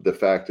the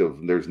fact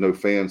of there's no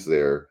fans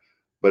there.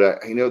 But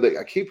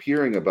I keep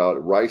hearing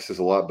about Rice is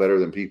a lot better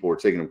than people are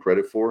taking them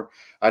credit for.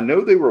 I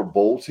know they were a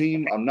bowl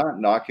team. I'm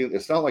not knocking.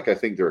 It's not like I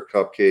think they're a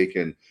cupcake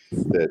and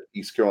that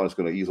East Carolina is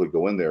going to easily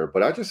go in there.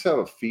 But I just have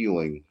a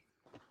feeling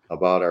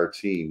about our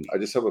team. I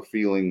just have a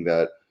feeling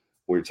that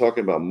when you're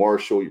talking about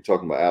Marshall, you're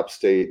talking about App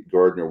State,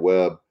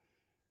 Gardner-Webb.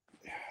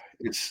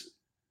 It's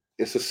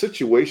a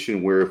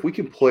situation where if we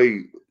can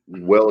play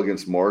well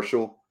against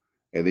Marshall,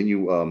 and then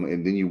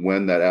you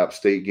win that App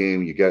State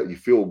game, you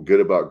feel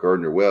good about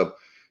Gardner-Webb.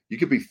 You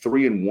could be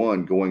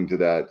 3-1 going to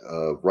that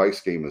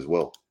Rice game as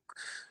well.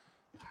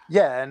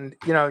 Yeah, and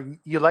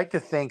you like to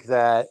think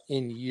that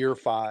in year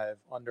 5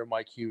 under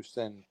Mike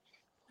Houston,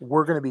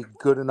 we're going to be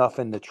good enough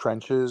in the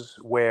trenches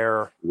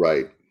where,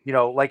 right,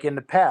 like in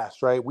the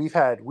past, right? We've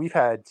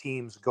had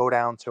teams go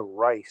down to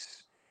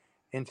Rice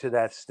into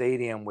that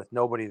stadium with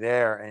nobody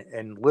there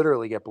and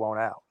literally get blown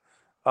out.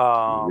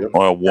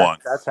 Well,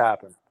 once that's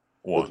happened.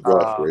 Once,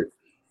 right?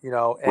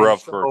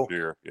 Ruff's first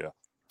year, yeah.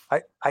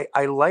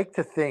 I like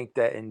to think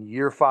that in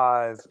year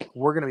 5,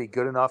 we're going to be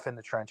good enough in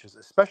the trenches,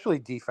 especially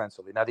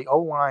defensively. Now, the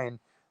O-line,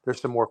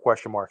 there's some more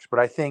question marks, but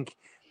I think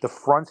the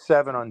front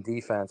 7 on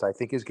defense, I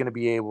think, is going to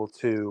be able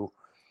to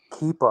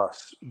keep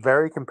us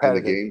very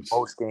competitive in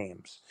most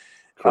games.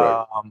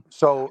 Correct.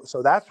 So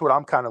that's what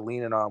I'm kind of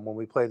leaning on when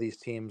we play these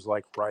teams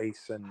like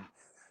Rice and,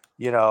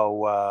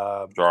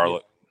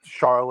 Charlotte.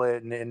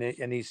 Charlotte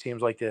and these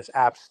teams like this,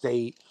 App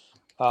State.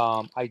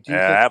 I do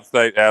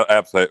think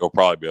App State will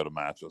probably be able to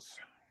match us.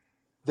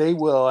 they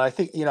will. I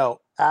think,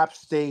 App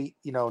State,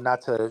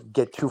 not to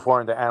get too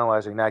far into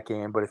analyzing that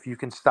game, but if you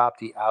can stop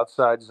the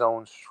outside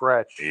zone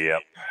stretch,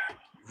 Yep.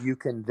 you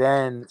can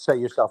then set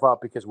yourself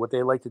up, because what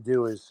they like to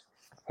do is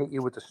hit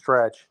you with the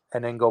stretch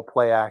and then go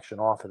play action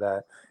off of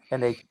that.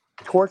 And they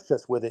torched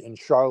us with it in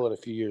Charlotte a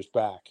few years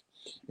back.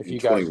 If you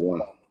guys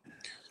 21.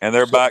 And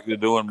they're back to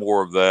doing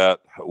more of that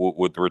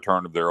with the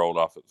return of their old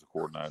offensive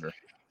coordinator.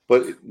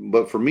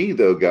 But for me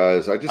though,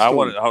 guys, I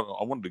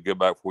wanted to get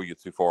back before we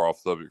get too far off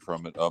subject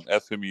from it.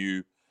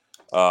 SMU,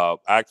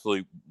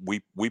 actually,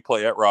 we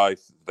play at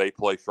Rice. They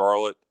play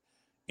Charlotte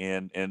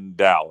in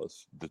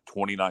Dallas the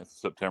 29th of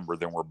September.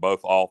 Then we're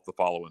both off the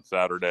following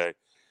Saturday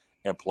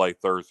and play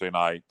Thursday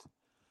night,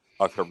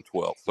 October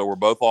 12th. So we're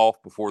both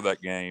off before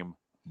that game,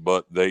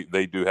 but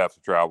they do have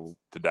to travel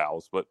to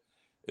Dallas. But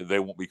they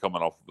won't be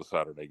coming off of the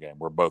Saturday game.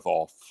 We're both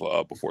off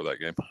before that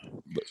game.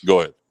 But go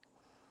ahead.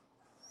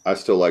 I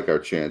still like our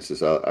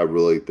chances. I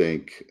really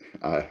think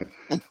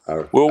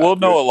we'll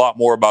know a lot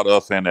more about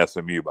us and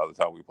SMU by the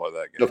time we play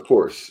that game. Of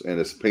course, and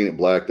it's painted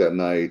black that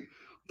night,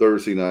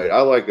 Thursday night.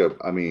 I like our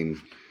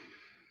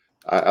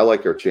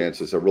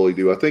chances. I really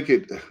do. I think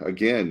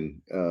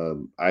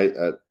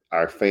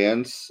our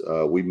fans,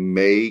 we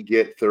may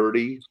get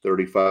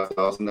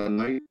 35,000 that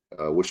night.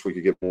 I wish we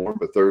could get more,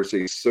 but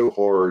Thursday is so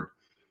hard.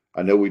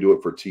 I know we do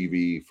it for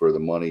TV, for the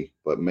money,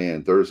 but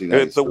man, Thursday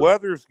night. If the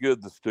weather's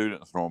good, the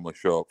students normally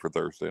show up for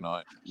Thursday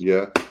night.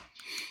 Yeah,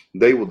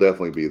 they will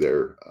definitely be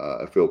there.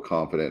 I feel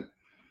confident.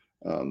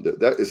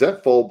 Is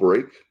that fall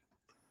break?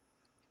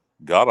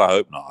 God, I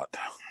hope not.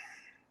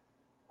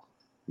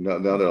 Now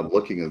that I'm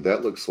looking at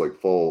that, looks like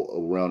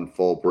around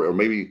fall break, or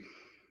maybe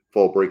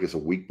fall break is a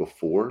week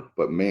before.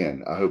 But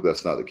man, I hope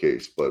that's not the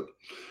case. But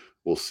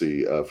we'll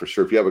see for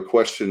sure. If you have a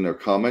question or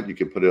comment, you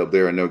can put it up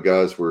there. I know,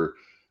 guys, we're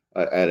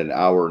at an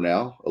hour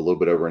now, a little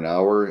bit over an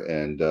hour,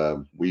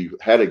 and we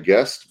had a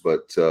guest,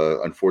 but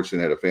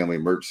unfortunately had a family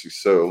emergency.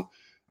 So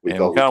we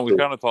kind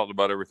of talked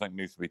about everything that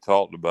needs to be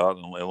talked about,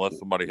 unless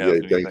somebody has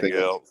anything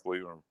else.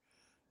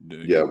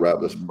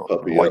 Wrap this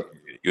puppy up.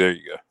 There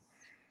you go.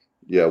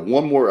 Yeah,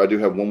 one more. I do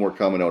have one more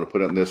comment I want to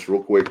put on this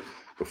real quick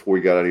before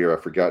we got out of here. I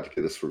forgot to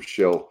get this from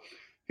Shell.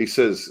 He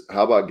says,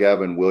 "How about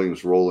Gavin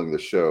Williams rolling the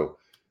show?"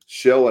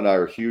 Shell and I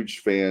are huge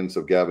fans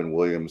of Gavin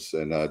Williams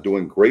and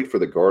doing great for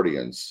the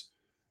Guardians.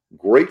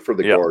 Great for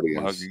the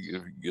Guardians.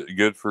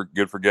 Good for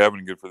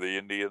Gavin. Good for the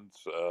Indians.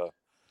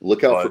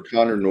 Look out for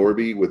Connor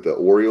Norby with the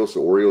Orioles.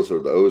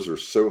 The O's are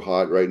so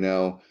hot right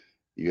now.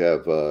 You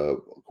have,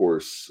 of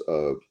course,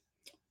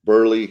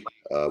 Burley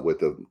with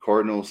the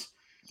Cardinals.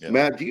 Yeah.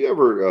 Matt, do you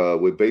ever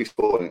with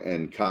baseball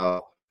and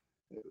Kyle?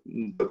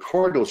 The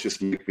Cardinals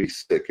just make me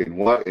sick. And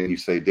you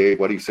say, Dave,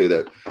 why do you say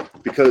that?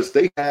 Because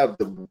they have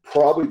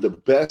probably the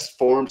best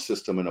farm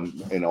system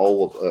in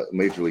all of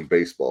Major League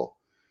Baseball.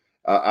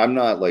 I'm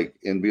not like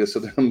envious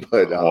of them,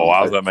 but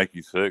why does that make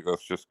you sick?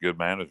 That's just good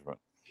management.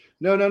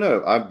 No.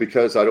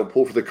 Because I don't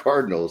pull for the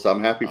Cardinals.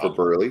 I'm happy for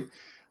Burley.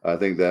 I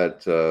think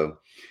that.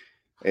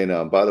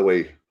 And by the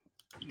way,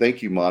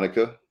 thank you,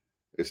 Monica.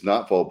 It's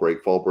not fall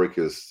break. Fall break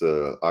is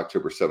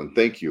October 7th.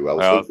 Thank you.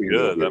 That's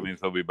good. That means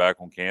he'll be back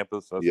on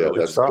campus. That's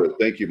good.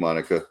 Thank you,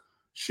 Monica.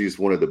 She's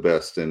one of the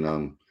best,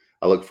 and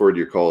I look forward to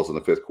your calls in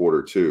the fifth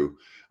quarter too.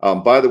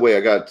 By the way,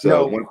 I got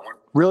one.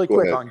 Really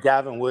quick ahead. On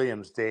Gavin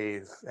Williams,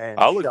 Dave, and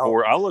I look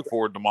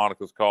forward to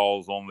Monica's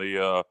calls on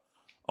the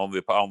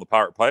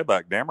Pirate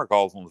Playback. Dammer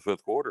calls on the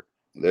fifth quarter.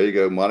 There you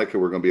go, Monica.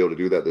 We're going to be able to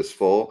do that this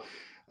fall.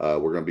 We're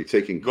going to be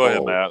taking calls. Go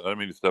ahead, Matt. I didn't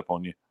mean to step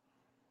on you.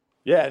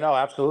 Yeah, no,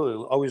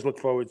 absolutely. Always look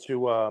forward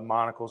to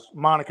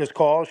Monica's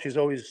calls. She's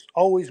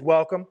always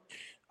welcome.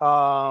 But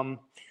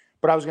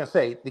I was going to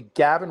say, the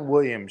Gavin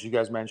Williams you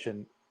guys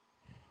mentioned,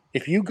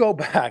 if you go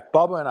back,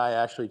 Bubba and I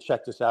actually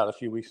checked this out a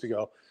few weeks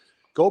ago.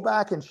 Go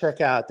back and check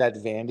out that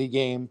Vandy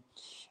game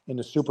in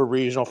the Super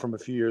Regional from a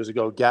few years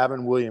ago,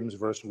 Gavin Williams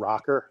versus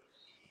Rocker.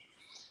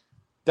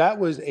 That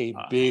was a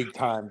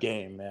big-time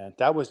game, man.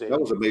 That was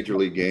a major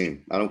league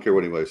game. I don't care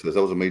what anybody says.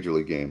 That was a major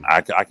league game.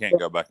 I can't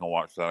go back and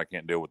watch that. I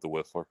can't deal with the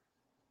whistler.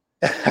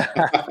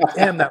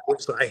 Damn, that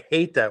whistler. I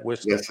hate that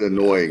whistler. That's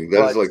annoying.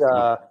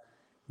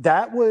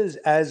 That was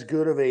as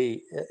good of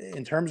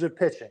in terms of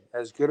pitching,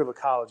 as good of a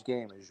college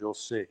game as you'll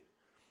see.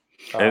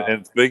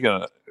 And speaking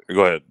of,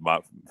 go ahead,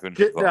 I'm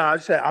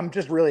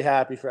just really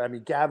happy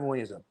Gavin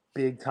Williams is a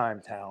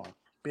big-time talent.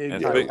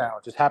 Big-time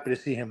talent. Just happy to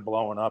see him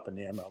blowing up in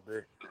the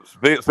MLB.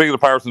 Speaking of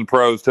Pirates and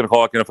Pros, 10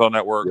 o'clock NFL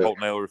Network, Holt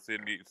Naylor,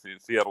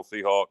 Seattle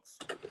Seahawks,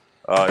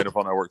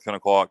 NFL Network, 10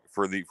 o'clock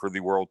for the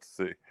world to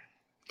see.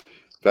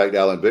 In fact,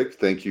 Alan Vick,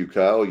 thank you,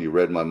 Kyle. You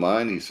read my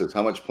mind. He says,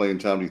 how much playing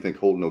time do you think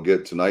Holton will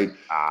get tonight?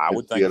 I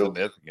would think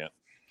significant.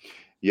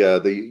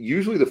 Yeah,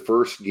 usually the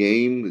first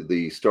game,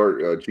 the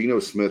start, Geno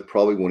Smith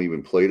probably won't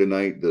even play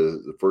tonight,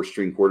 the first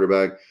string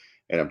quarterback.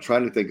 And I'm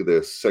trying to think of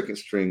the second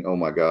string. Oh,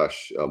 my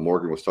gosh.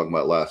 Morgan was talking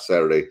about last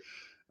Saturday.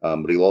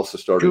 But he lost the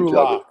starting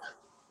job.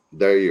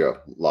 There you go.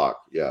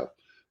 Locke. Yeah.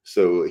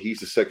 So he's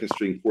the second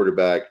string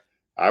quarterback.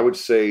 I would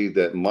say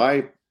that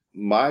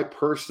my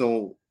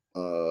personal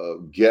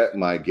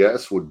my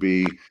guess would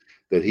be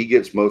that he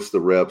gets most of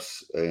the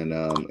reps, and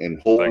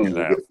Holton Second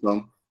will half. get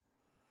some.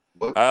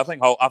 What? I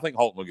think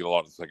Holton will get a lot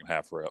of the second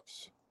half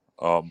reps.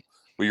 But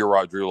you're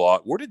right, Drew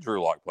Lock. Where did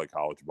Drew Lock play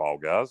college ball,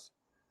 guys?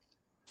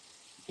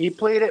 He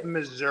played at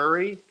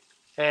Missouri,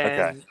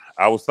 and Okay,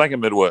 I was thinking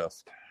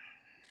Midwest.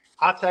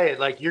 I'll tell you,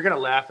 like, you're gonna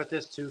laugh at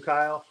this too,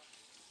 Kyle.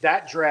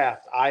 That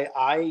draft,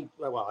 I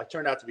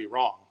turned out to be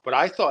wrong, but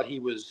I thought he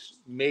was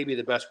maybe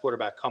the best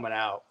quarterback coming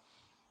out,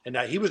 and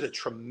that he was a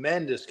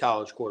tremendous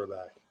college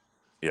quarterback.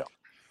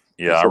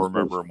 Yeah, I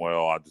remember him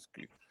well. I just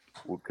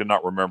could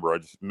not remember.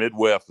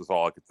 Midwest is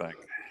all I could think.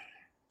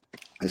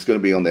 It's going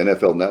to be on the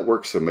NFL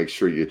Network, so make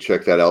sure you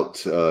check that out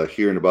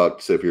here in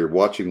about, if you're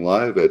watching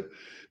live at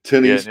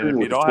 10 Eastern. And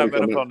if you don't have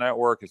NFL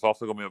Network, it's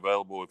also going to be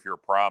available if you're a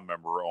Prime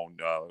member on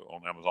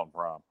Amazon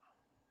Prime.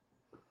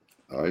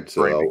 All right,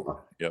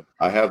 so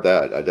I have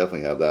that. I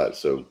definitely have that,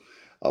 so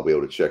I'll be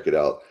able to check it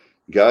out.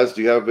 Guys,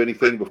 do you have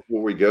anything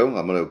before we go?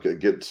 I'm going to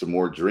get some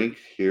more drink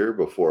here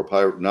before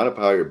not a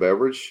pirate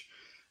beverage,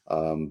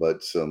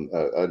 but some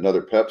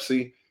another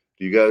Pepsi.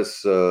 Do you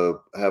guys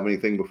have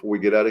anything before we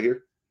get out of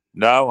here?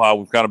 No,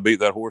 we've kind of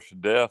beat that horse to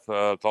death.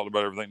 Talked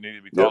about everything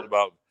needed to be talked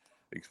about.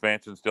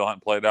 Expansion still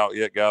hasn't played out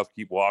yet, guys.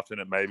 Keep watching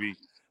it. Maybe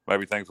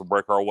things will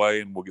break our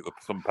way, and we'll get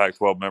some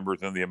Pac-12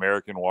 members in the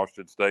American,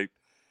 Washington State,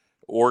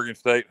 Oregon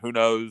State. Who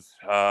knows?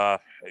 At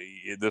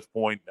this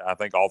point, I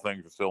think all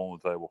things are still on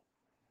the table.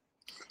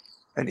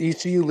 And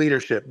ECU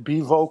leadership,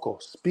 be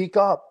vocal, speak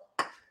up.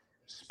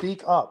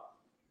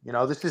 You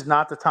know, this is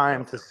not the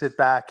time to sit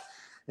back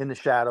in the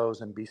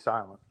shadows and be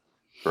silent.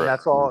 And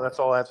that's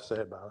all I have to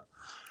say about it.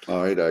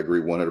 All right, I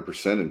agree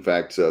 100%. In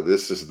fact,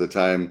 this is the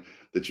time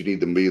that you need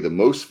to be the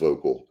most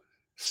vocal.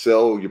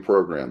 Sell your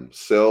program,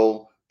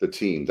 sell the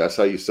team. That's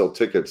how you sell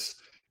tickets.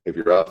 If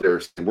you're out there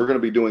saying, we're going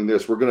to be doing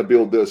this, we're going to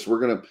build this, we're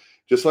going to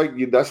just like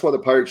you, that's why the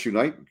Pirates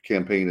Unite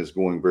campaign is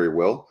going very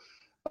well,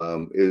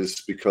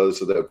 is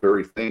because of that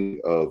very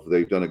thing of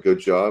they've done a good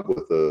job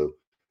with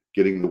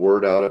getting the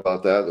word out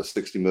about that, the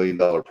 $60 million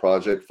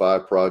project,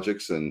 5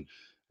 projects. And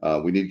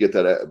we need to get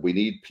that. We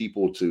need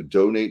people to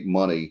donate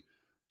money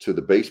to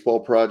the baseball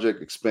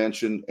project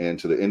expansion and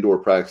to the indoor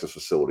practice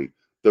facility.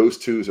 Those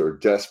two are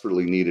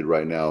desperately needed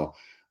right now.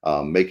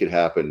 Make it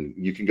happen.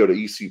 You can go to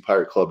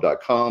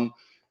ecpirateclub.com.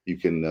 You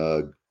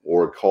can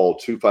or call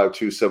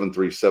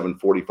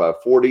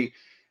 252-737-4540.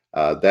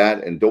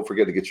 That, and don't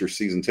forget to get your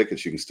season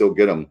tickets. You can still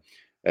get them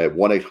at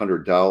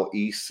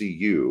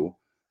 1-800-DIAL-ECU,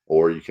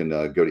 or you can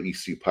go to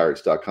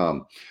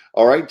ecpirates.com.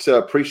 All right.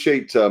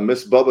 Appreciate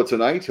Miss Bubba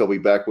tonight. He'll be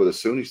back with us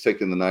soon. He's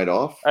taking the night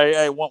off.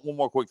 Hey, one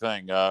more quick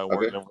thing. Then we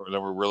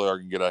really are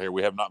going to get out here.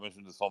 We have not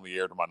mentioned this on the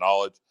air to my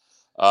knowledge.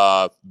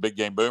 Big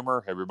Game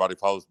Boomer. Everybody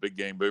follows Big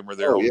Game Boomer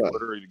there on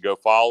Twitter. You can go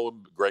follow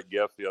him. Great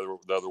guest the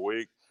other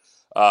week.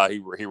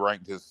 He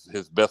ranked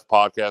his best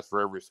podcast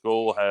for every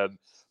school, had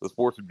the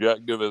Sports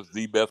Objective as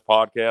the best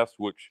podcast,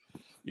 which,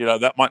 you know,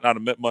 that might not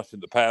have meant much in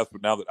the past,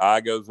 but now that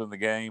I goes in the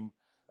game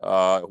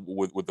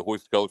with the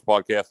Hoist Colors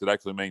podcast, it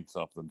actually means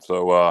something.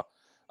 So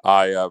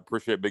I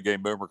appreciate Big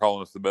Game Boomer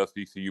calling us the best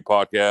ECU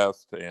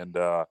podcast. And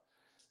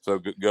so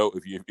go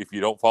if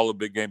you don't follow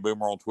Big Game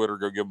Boomer on Twitter,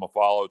 go give him a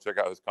follow. Check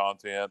out his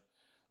content.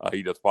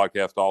 He does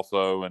podcast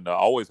also, and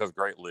always has a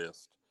great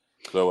list.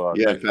 So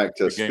in fact,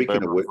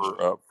 speaking of which,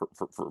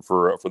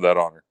 for that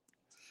honor,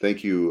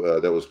 thank you.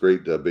 That was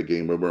great, Big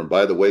Game Boomer. And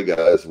by the way,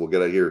 guys, we'll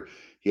get out here.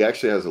 He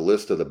actually has a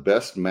list of the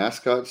best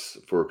mascots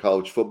for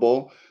college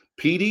football.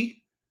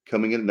 Petey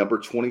coming in at number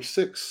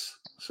 26.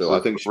 So I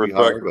think it should be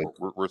higher,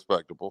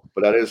 respectable.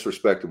 But that is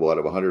respectable out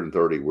of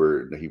 130,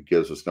 where he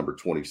gives us number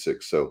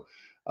 26. So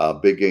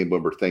Big Game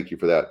Boomer, thank you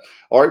for that.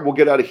 All right, we'll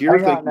get out of here.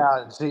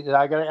 Now, see,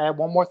 I got to add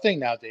one more thing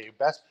now, Dave.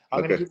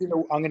 I'm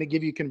going to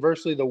give you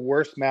conversely the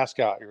worst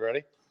mascot. You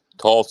ready?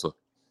 Tulsa.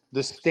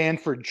 The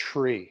Stanford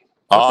tree.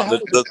 The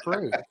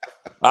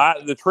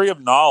tree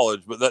of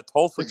knowledge, but that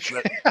Tulsa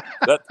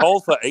that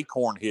Tulsa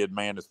acorn head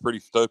man is pretty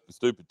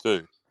stupid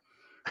too.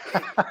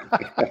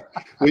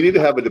 We need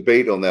to have a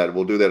debate on that.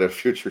 We'll do that at a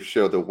future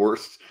show.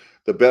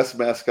 The best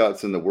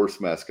mascots and the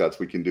worst mascots.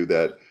 We can do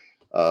that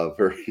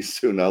very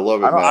soon. I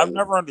love it. I've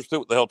never understood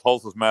what the hell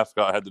Tulsa's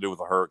mascot had to do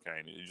with a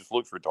hurricane. It just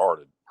looks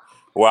retarded.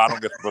 Well, I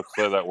don't get to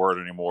say that word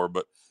anymore,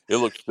 but it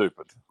looks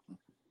stupid.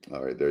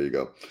 All right, there you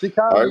go. See,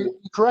 Kyle, you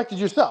corrected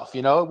yourself.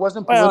 You know, it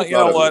wasn't political. Well, you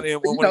know what?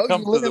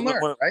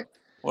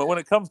 When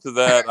it comes to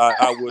that,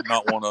 I would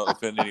not want to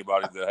offend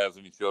anybody that has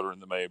any children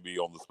that may be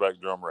on the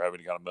spectrum or have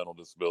any kind of mental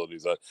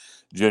disabilities. I'm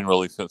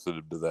generally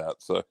sensitive to that.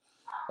 So,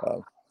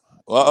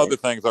 other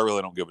things I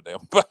really don't give a damn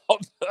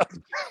about.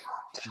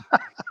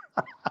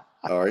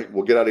 All right,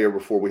 we'll get out of here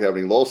before we have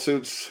any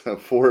lawsuits.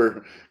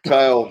 For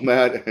Kyle,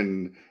 Matt,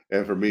 and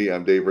for me,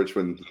 I'm Dave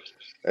Richmond.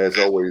 As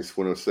always,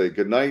 want to say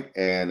good night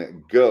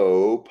and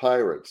go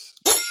Pirates.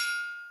 I'm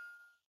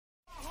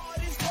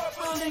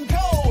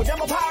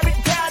a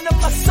pirate down in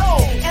my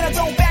soul, and I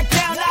don't back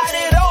down, not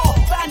at all.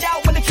 Find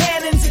out when the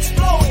cannons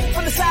explode,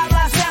 from the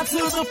sidelines down to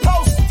the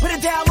post. Put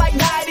it down like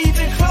not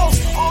even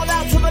close, all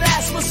out to my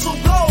last whistle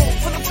blow.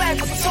 For the flag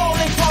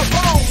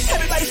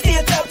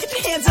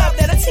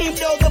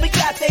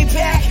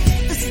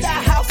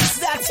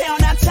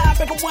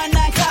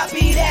 419,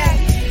 copy that.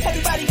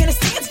 Everybody in the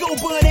stands go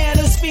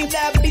bananas, scream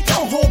loud, baby,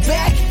 don't hold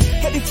back.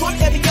 Every foot,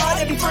 every yard,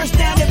 every first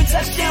down, every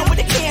touchdown with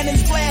the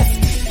cannons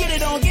blast. Get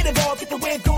it on, get it all, get the wave going.